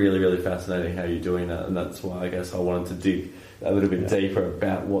find that really, really fascinating how you're doing that, and that's why I guess I wanted to dig a little bit deeper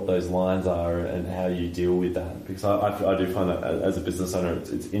about what those lines are and how you deal with that, because I do find that as a business owner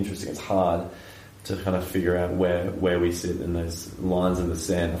it's interesting. It's hard to kind of figure out where we sit, and those lines in the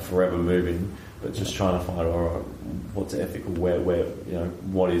sand are forever moving, but just trying to find what's ethical, where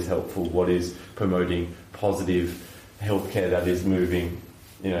what is helpful, what is promoting positive healthcare that is moving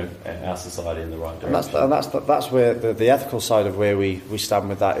our society in the right direction. And that's where the ethical side of where we stand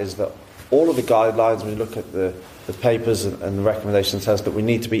with that is that all of the guidelines, when you look at the papers and the recommendations, says that we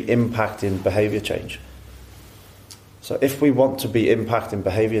need to be impacting behaviour change. So if we want to be impacting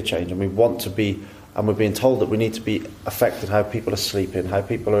behaviour change, and we're being told that we need to be affecting how people are sleeping, how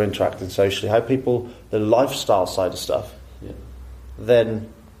people are interacting socially, the lifestyle side of stuff, then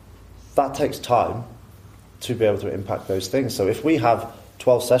that takes time to be able to impact those things. So if we have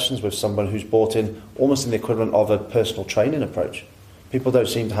 12 sessions with someone who's bought in almost in the equivalent of a personal training approach, people don't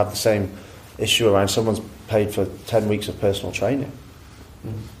seem to have the same issue around someone's paid for 10 weeks of personal training.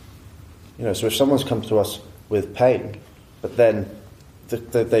 So if someone's come to us with pain, but then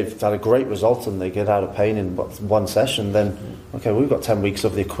they've had a great result and they get out of pain in one session, then okay, we've got 10 weeks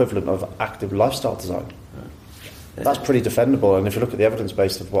of the equivalent of active lifestyle design. That's pretty defendable, and if you look at the evidence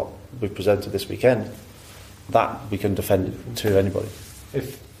base of what we've presented this weekend, that we can defend to anybody.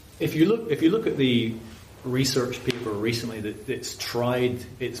 If you look at the research paper recently that's tried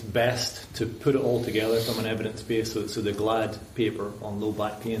its best to put it all together from an evidence base, so the GLAD paper on low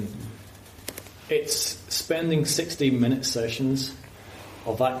back pain, it's spending 60-minute sessions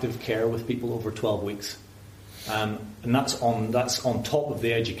of active care with people over 12 weeks, and that's on top of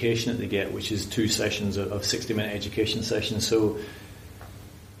the education that they get, which is 2 sessions of 60-minute education sessions. So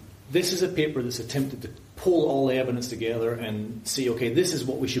this is a paper that's attempted to pull all the evidence together and see, okay, this is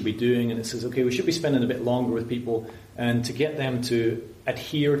what we should be doing, and it says, okay, we should be spending a bit longer with people, and to get them to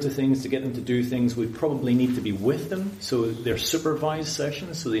adhere to things, to get them to do things, we probably need to be with them, so they're supervised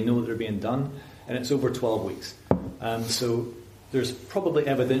sessions, so they know that they're being done, and it's over 12 weeks. So there's probably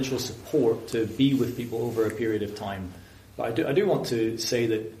evidential support to be with people over a period of time. But I do want to say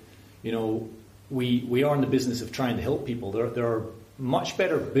that, we are in the business of trying to help people. There are much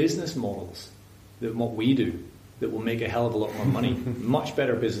better business models than what we do that will make a hell of a lot more money. Much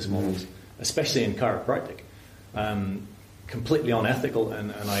better business models, especially in chiropractic. Completely unethical,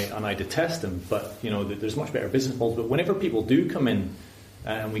 and I detest them. But there's much better business models. But whenever people do come in,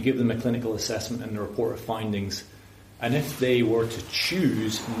 and we give them a clinical assessment and a report of findings, and if they were to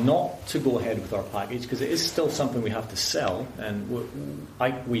choose not to go ahead with our package, because it is still something we have to sell, and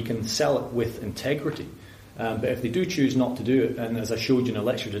we can sell it with integrity. But if they do choose not to do it, and as I showed you in a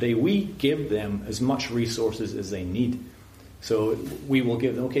lecture today, we give them as much resources as they need. So we will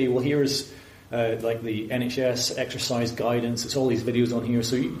give them, okay, well here's like the NHS exercise guidance, it's all these videos on here,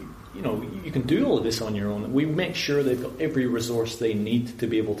 so you can do all of this on your own. We make sure they've got every resource they need to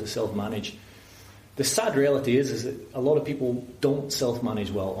be able to self-manage. The sad reality is that a lot of people don't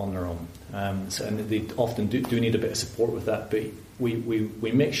self-manage well on their own, and they often do need a bit of support with that, but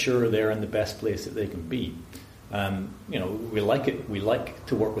we make sure they're in the best place that they can be. We like it. We like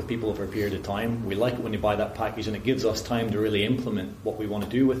to work with people over a period of time. We like it when they buy that package, and it gives us time to really implement what we want to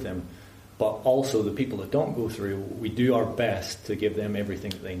do with them. But also the people that don't go through, we do our best to give them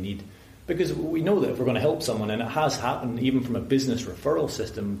everything that they need. Because we know that if we're going to help someone, and it has happened even from a business referral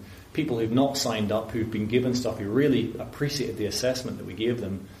system, people who've not signed up, who've been given stuff, who really appreciated the assessment that we gave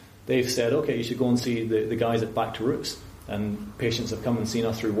them, they've said, okay, you should go and see the guys at Back to Roots. And patients have come and seen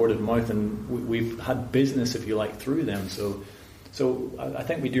us through word of mouth, and we've had business, if you like, through them. So I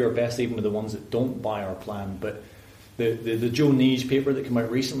think we do our best even with the ones that don't buy our plan. But The Joe Neege paper that came out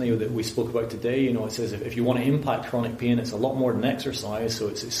recently that we spoke about today, it says if you want to impact chronic pain, it's a lot more than exercise. So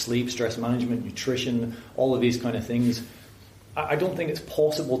it's sleep, stress management, nutrition, all of these kind of things. I don't think it's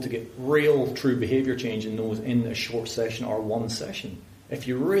possible to get real, true behaviour change in those in a short session or one session. If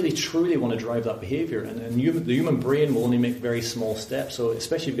you really, truly want to drive that behaviour, and the human brain will only make very small steps. So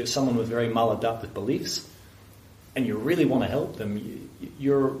especially if you've got someone with very maladaptive beliefs, and you really want to help them,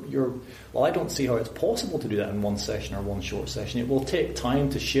 well, I don't see how it's possible to do that in one session or one short session. It will take time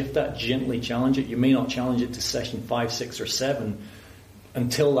to shift that, gently challenge it. You may not challenge it to session 5, 6 or 7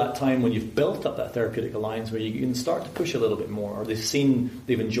 until that time when you've built up that therapeutic alliance where you can start to push a little bit more, or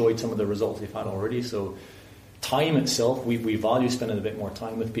they've enjoyed some of the results they've had already. So time itself, we value spending a bit more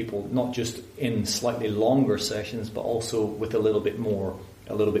time with people, not just in slightly longer sessions, but also with a little bit more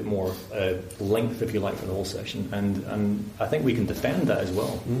length, if you like, for the whole session, and I think we can defend that as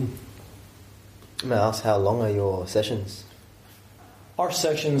well. May I ask, how long are your sessions? Our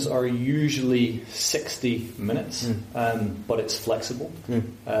sessions are usually 60 minutes, but it's flexible.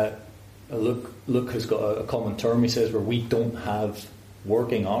 Luke has got a common term, he says, where we don't have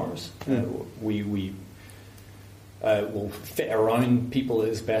working hours. We will fit around people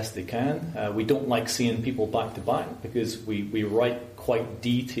as best they can. We don't like seeing people back to back because we write quite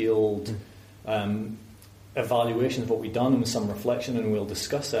detailed evaluations of what we've done with some reflection, and we'll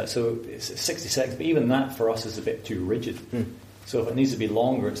discuss that. So it's 60 seconds, but even that for us is a bit too rigid. So if it needs to be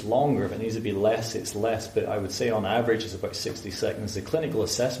longer, it's longer. If it needs to be less, it's less. But I would say on average it's about 60 seconds. The clinical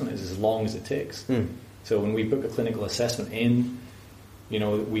assessment is as long as it takes. So when we book a clinical assessment in,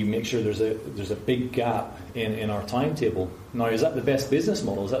 we make sure there's a big gap in our timetable. Now, is that the best business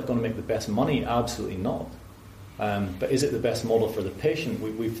model? Is that going to make the best money? Absolutely not. But is it the best model for the patient?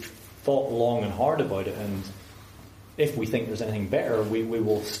 We've thought long and hard about it, and if we think there's anything better, we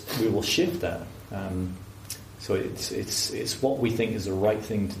will shift that. So it's what we think is the right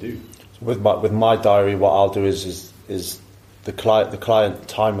thing to do. So with my diary, what I'll do is the client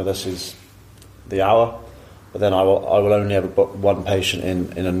time with us is the hour. But then I will only ever book one patient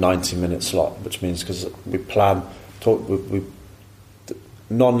in a 90-minute slot, which means because we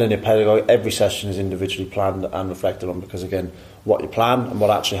non-linear pedagogy, every session is individually planned and reflected on, because again, what you plan and what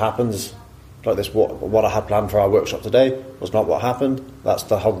actually happens, like this, what I had planned for our workshop today was not what happened. That's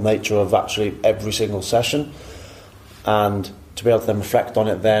the whole nature of actually every single session. And to be able to then reflect on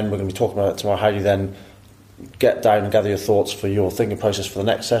it, then we're going to be talking about it tomorrow, how you then get down and gather your thoughts for your thinking process for the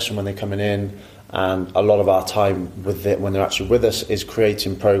next session when they're coming in. And a lot of our time with it, when they're actually with us, is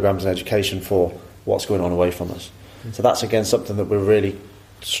creating programs and education for what's going on away from us. So that's again something that we're really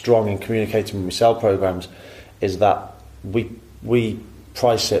strong in communicating when we sell programs, is that we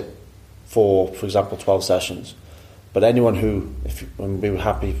price it for example, 12 sessions. But anyone and we were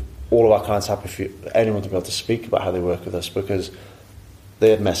happy, all of our clients happy for anyone to be able to speak about how they work with us, because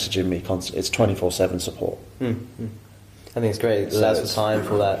they're messaging me constantly. It's 24/7 support. I think it's great. It allows for time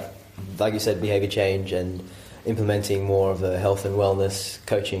for that, like you said, behaviour change and implementing more of a health and wellness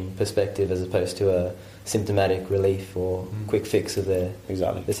coaching perspective as opposed to a symptomatic relief or quick fix of the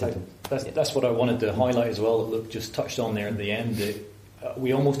symptom. That's what I wanted to highlight as well, that Luke just touched on there at the end.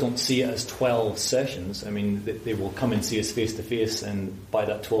 We almost don't see it as 12 sessions. I mean, they will come and see us face to face, and by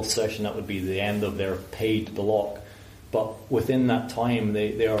that 12th session, that would be the end of their paid block. But within that time,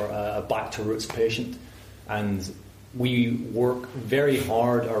 they are a back to roots patient, and we work very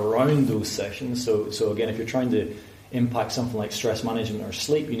hard around those sessions. So again, if you're trying to impact something like stress management or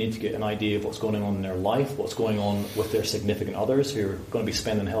sleep, you need to get an idea of what's going on in their life, what's going on with their significant others, who you're going to be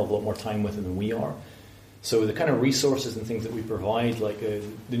spending a hell of a lot more time with than we are. So the kind of resources and things that we provide, like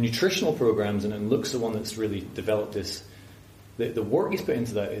the nutritional programs, and Luke's the one that's really developed this, the work he's put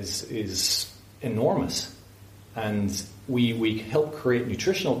into that is enormous. And we help create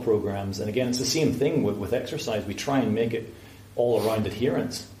nutritional programs, and again, it's the same thing with exercise. We try and make it all around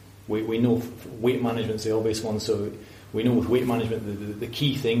adherence. We know weight management's the obvious one, so we know with weight management the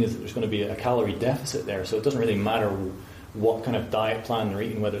key thing is that there's going to be a calorie deficit there, so it doesn't really matter what kind of diet plan they're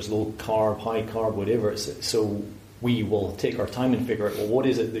eating, whether it's low carb, high carb, whatever. So we will take our time and figure out, well, what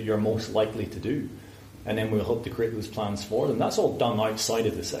is it that you're most likely to do? And then we'll help to create those plans for them. That's all done outside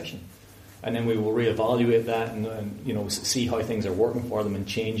of the session. And then we will reevaluate that and see how things are working for them and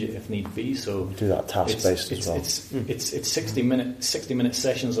change it if need be. So do that task based as well. It's 60 minute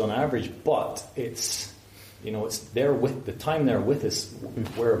sessions on average, but it's there with the time they're with us,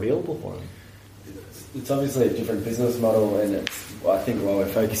 we're available for them. It's obviously a different business model, and I think while we're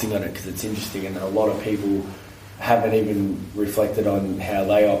focusing on it because it's interesting, and a lot of people haven't even reflected on how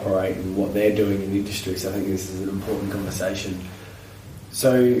they operate and what they're doing in the industry. So I think this is an important conversation.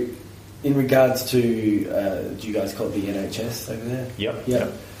 So in regards to, do you guys call it the NHS over there?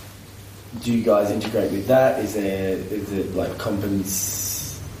 Yep. Do you guys integrate with that? Is it like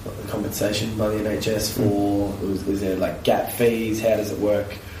compensation by the NHS for? Is there like gap fees? How does it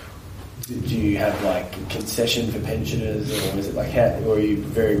work? Do you have like concession for pensioners, or is it like or are you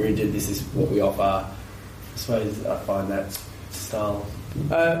very rigid? This is what we offer. I suppose I find that style.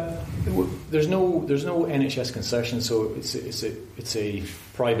 There's no NHS concession, so it's a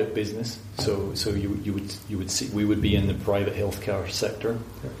private business. So you would see we would be in the private healthcare sector.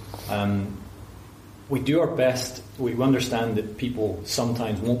 We do our best. We understand that people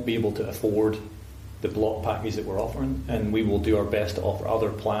sometimes won't be able to afford the block package that we're offering, and we will do our best to offer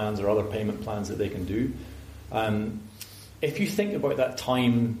other plans or other payment plans that they can do. If you think about that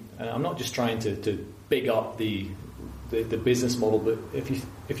time, and I'm not just trying to big up the business model, but if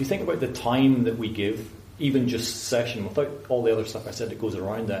you think about the time that we give, even just session, without all the other stuff I said that goes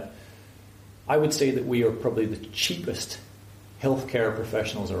around that, I would say that we are probably the cheapest healthcare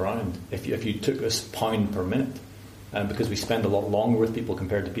professionals around. If you took us pound per minute, because we spend a lot longer with people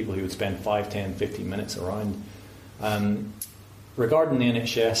compared to people who would spend 5, 10, 15 minutes around. Regarding the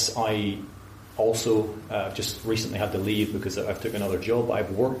NHS, I also just recently had to leave because I've took another job.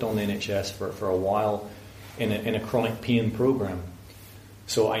 I've worked on the NHS for a while in a chronic pain program.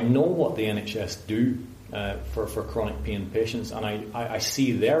 So I know what the NHS do for chronic pain patients, and I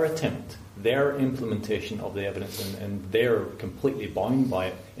see their attempt, their implementation of the evidence, and they're completely bound by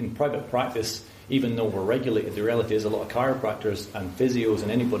it. In private practice, even though we're regulated, the reality is a lot of chiropractors and physios and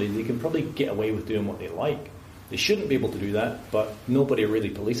anybody, they can probably get away with doing what they like. They shouldn't be able to do that, but nobody really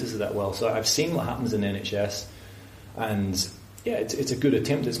polices it that well. So I've seen what happens in the NHS, and yeah, it's a good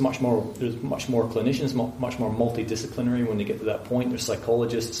attempt. There's much more clinicians, much more multidisciplinary when they get to that point. There's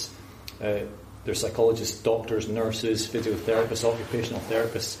psychologists, doctors, nurses, physiotherapists, occupational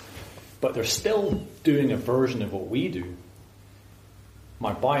therapists, but they're still doing a version of what we do.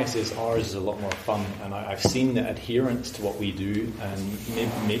 My bias is ours is a lot more fun, and I've seen the adherence to what we do,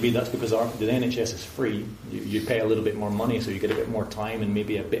 and maybe that's because the NHS is free. You pay a little bit more money, so you get a bit more time and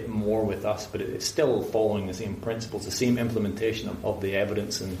maybe a bit more with us, but it's still following the same principles, the same implementation of the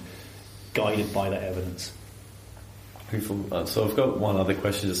evidence and guided by that evidence. Beautiful. So I've got one other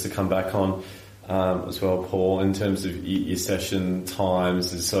question just to come back on as well, Paul, in terms of your session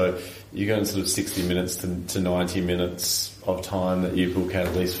times. And so you're going sort of 60 minutes to 90 minutes of time that you book out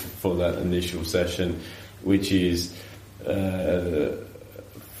at least for that initial session, which is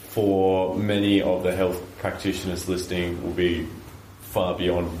for many of the health practitioners listening will be far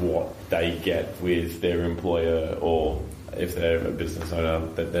beyond what they get with their employer, or if they're a business owner,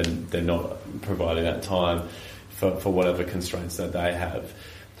 then they're not providing that time for whatever constraints that they have.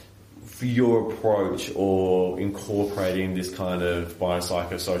 For your approach or incorporating this kind of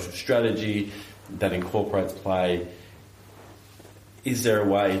biopsychosocial strategy that incorporates play, is there a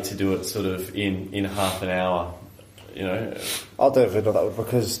way to do it sort of in half an hour? You know, I'll do it that way,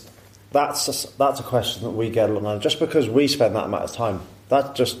 because that's a question that we get a lot. Just because we spend that amount of time,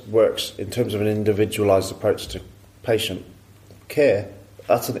 that just works in terms of an individualised approach to patient care.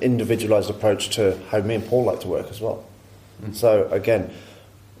 That's an individualised approach to how me and Paul like to work as well. So again,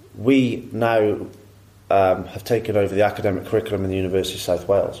 we now have taken over the academic curriculum in the University of South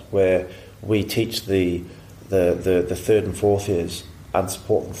Wales, where we teach the third and fourth years and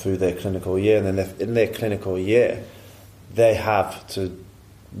support them through their clinical year. And then in their clinical year, they have to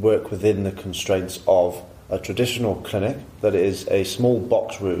work within the constraints of a traditional clinic that is a small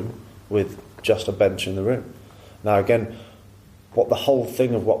box room with just a bench in the room. Now again, what the whole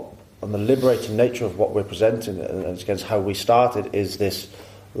thing of what, and the liberating nature of what we're presenting, and against how we started, is this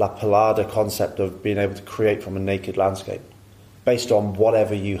La Palada concept of being able to create from a naked landscape based on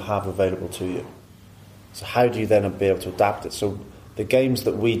whatever you have available to you. So how do you then be able to adapt it? So the games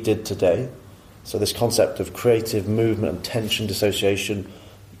that we did today, so this concept of creative movement and tension dissociation,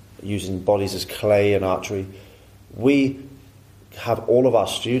 using bodies as clay and archery, we have all of our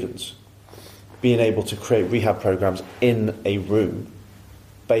students being able to create rehab programs in a room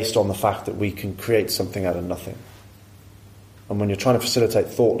based on the fact that we can create something out of nothing. And when you're trying to facilitate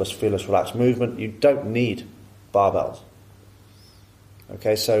thoughtless, fearless, relaxed movement, you don't need barbells.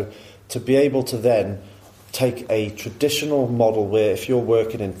 Okay, so to be able to then take a traditional model where if you're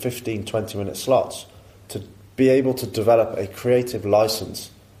working in 15, 20-minute slots, to be able to develop a creative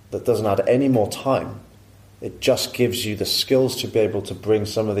license that doesn't add any more time, it just gives you the skills to be able to bring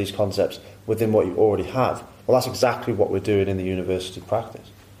some of these concepts within what you already have. Well, that's exactly what we're doing in the university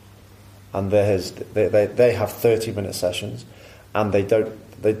practice. And they have 30-minute sessions, and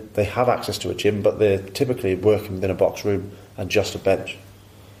they have access to a gym, but they're typically working within a box room and just a bench.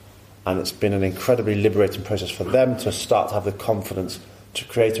 and it's been an incredibly liberating process for them to start to have the confidence to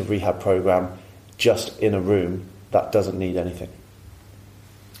create a rehab program just in a room that doesn't need anything.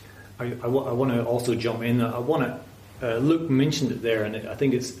 I want to also jump in. Luke mentioned it there, and I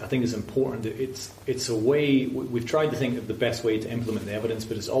think it's important. It's a way we've tried to think of the best way to implement the evidence,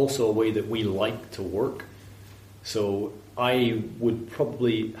 but it's also a way that we like to work. So I would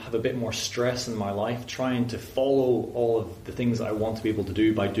probably have a bit more stress in my life trying to follow all of the things I want to be able to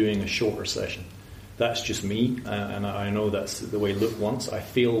do by doing a shorter session. That's just me, and I know that's the way Luke wants. I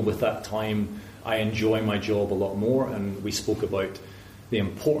feel with that time I enjoy my job a lot more, and we spoke about the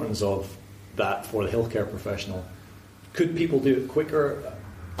importance of that for the healthcare professional. Could people do it quicker?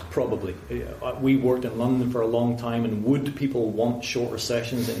 Probably. We worked in London for a long time, and would people want shorter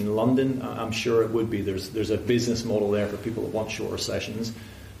sessions in London? I'm sure it would be. There's a business model there for people that want shorter sessions.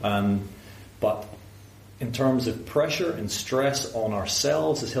 But in terms of pressure and stress on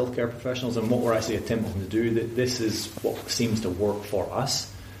ourselves as healthcare professionals and what we're actually attempting to do, that this is what seems to work for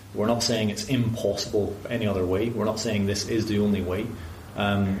us. We're not saying it's impossible any other way. We're not saying this is the only way.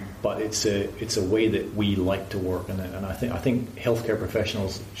 But it's a way that we like to work, and I think healthcare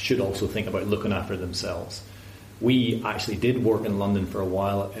professionals should also think about looking after themselves. We actually did work in London for a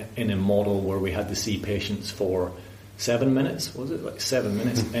while in a model where we had to see patients for 7 minutes. Was it like 7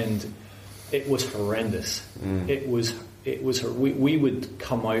 minutes? And it was horrendous. It was we would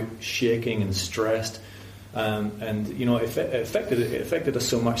come out shaking and stressed, and you know it affected us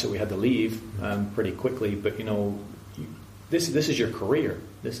so much that we had to leave pretty quickly. But you know. This is your career.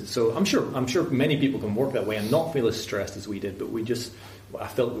 So I'm sure many people can work that way and not feel as stressed as we did. But I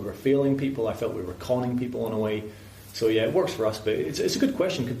felt we were failing people. I felt we were conning people in a way. So yeah, it works for us. But it's a good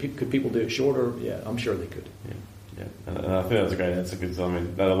question. Could people do it shorter? Yeah, I'm sure they could. Yeah. And I think that's a great answer because I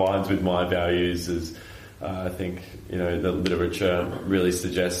mean that aligns with my values. I think the literature really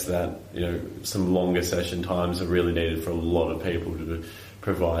suggests that some longer session times are really needed for a lot of people to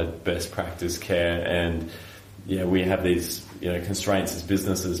provide best practice care. And yeah, we have these constraints as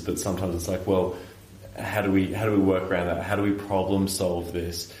businesses, but sometimes it's like, well, how do we work around that? How do we problem solve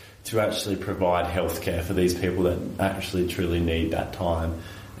this to actually provide healthcare for these people that actually truly need that time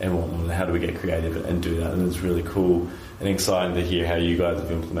and whatnot? How do we get creative and do that? And it's really cool and exciting to hear how you guys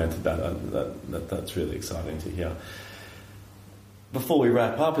have implemented that. That's really exciting to hear. Before we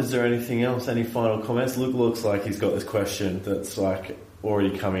wrap up, is there anything else? Any final comments? Luke looks like he's got this question that's like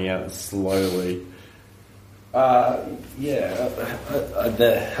already coming out slowly. The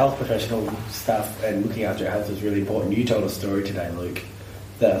health professional stuff and looking after your health is really important. You told a story today, Luke,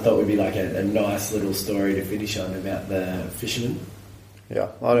 that I thought would be like a nice little story to finish on about the fisherman. Yeah,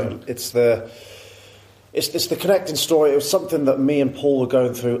 it's the connecting story. It was something that me and Paul were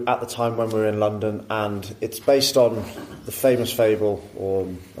going through at the time when we were in London, and it's based on the famous fable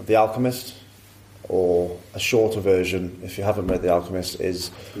of The Alchemist, or a shorter version, if you haven't read The The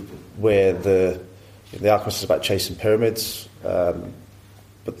Alchemist is about chasing pyramids, but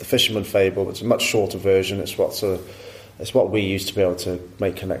the fisherman fable, it's a much shorter version. It's what we use to be able to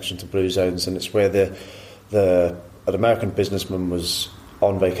make connection to blue zones, and it's where an American businessman was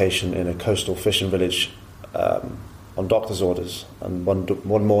on vacation in a coastal fishing village on doctor's orders, and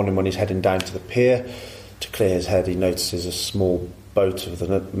one morning when he's heading down to the pier to clear his head, he notices a small boat of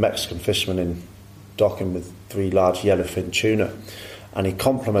the Mexican fisherman docking with 3 large yellowfin tuna, and he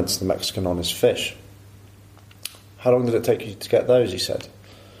compliments the Mexican on his fish. How long did it take you to get those? He said.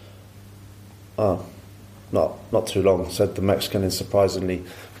 Oh, not too long, said the Mexican in surprisingly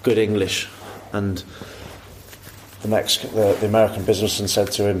good English. And the American businessman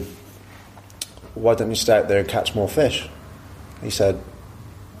said to him, why don't you stay out there and catch more fish? He said,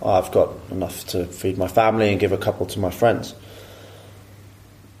 I've got enough to feed my family and give a couple to my friends.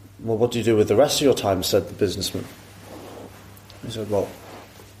 Well, what do you do with the rest of your time? Said the businessman. He said, well,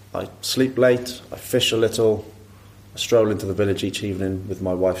 I sleep late, I fish a little, I stroll into the village each evening with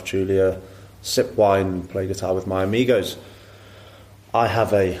my wife Julia, sip wine and play guitar with my amigos. I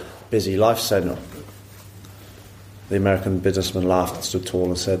have a busy life, Senor. The American businessman laughed and stood tall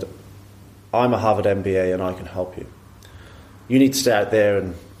and said, I'm a Harvard MBA and I can help you. You need to stay out there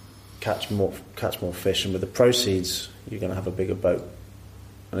and catch more fish, and with the proceeds you're going to have a bigger boat.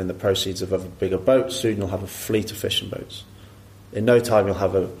 And in the proceeds of a bigger boat, soon you'll have a fleet of fishing boats. In no time you'll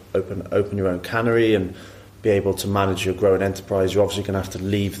have open your own cannery and be able to manage your growing enterprise. You're obviously going to have to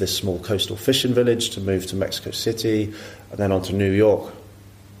leave this small coastal fishing village to move to Mexico City and then on to New York.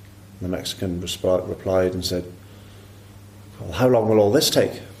 And the Mexican replied and said, well, how long will all this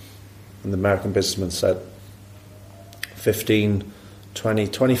take? And the American businessman said, 15, 20,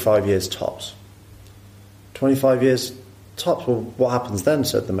 25 years tops. 25 years? tops. Well, what happens then?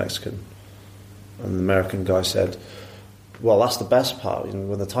 Said the Mexican. And the American guy said, well, that's the best part. You know,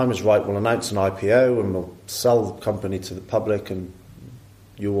 when the time is right, we'll announce an IPO and we'll sell the company to the public and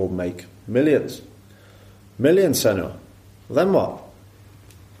you will make millions. Millions, senor. Well, then what?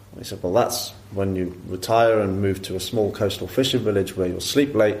 He said, well, that's when you retire and move to a small coastal fishing village where you'll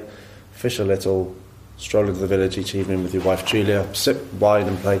sleep late, fish a little, stroll into the village each evening with your wife Julia, sip wine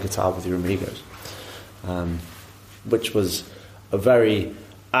and play guitar with your amigos. Which was a very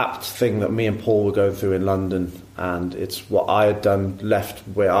apt thing that me and Paul were going through in London, and it's what I had done, left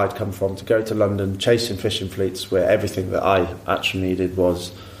where I'd come from to go to London, chasing fishing fleets where everything that I actually needed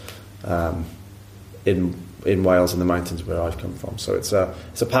was in Wales, in the mountains where I've come from. So it's a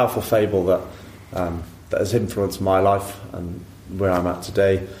powerful fable that has influenced my life and where I'm at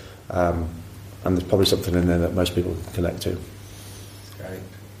today, and there's probably something in there that most people can connect to. That's great.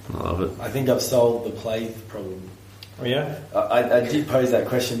 I love it. I think I've solved the play problem. Oh yeah? I did pose that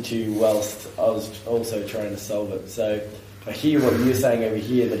question to you whilst I was also trying to solve it. So I hear what you're saying over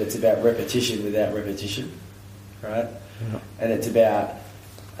here, that it's about repetition without repetition, right? Yeah. And it's about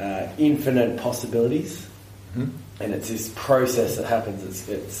infinite possibilities, and it's this process that happens.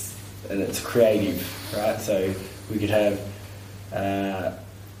 It's creative, right? So we could have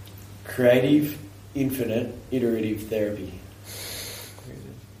creative, infinite, iterative therapy.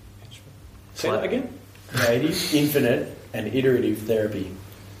 Say that again? Creative, infinite, and iterative therapy.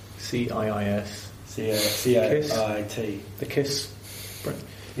 CIIS. CIT. The KISS.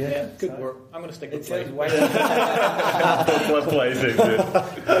 Yeah, good work. I'm going to stick with play. What plays it?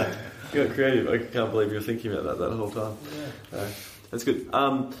 You're creative. I can't believe you're thinking about that whole time. Yeah. That's good.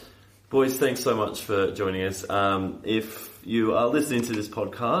 Boys, thanks so much for joining us. If you are listening to this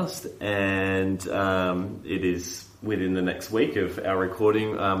podcast and it is within the next week of our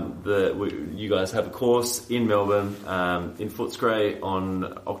recording, you guys have a course in Melbourne in Footscray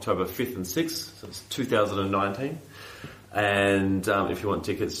on October 5th and 6th, so it's 2019. And if you want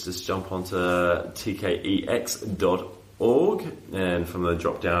tickets, just jump onto tkex.org, and from the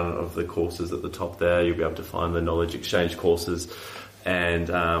drop down of the courses at the top there, you'll be able to find the Knowledge Exchange courses and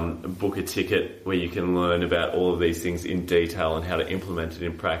book a ticket where you can learn about all of these things in detail and how to implement it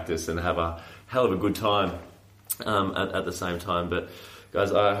in practice and have a hell of a good time at the same time. But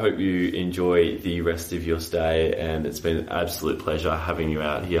guys, I hope you enjoy the rest of your stay, and it's been an absolute pleasure having you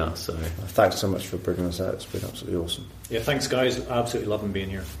out here. So thanks so much for bringing us out. It's been absolutely awesome. Yeah, thanks guys. Absolutely loving being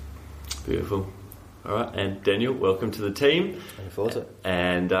here. Beautiful. All right, and Daniel, welcome to the team. Looking forward to it.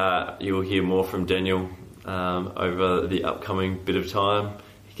 And you will hear more from Daniel over the upcoming bit of time.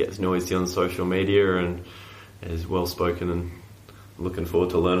 He gets noisy on social media and is well spoken, and looking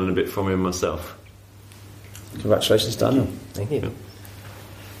forward to learning a bit from him myself. Congratulations, Daniel. Thank you. Yeah.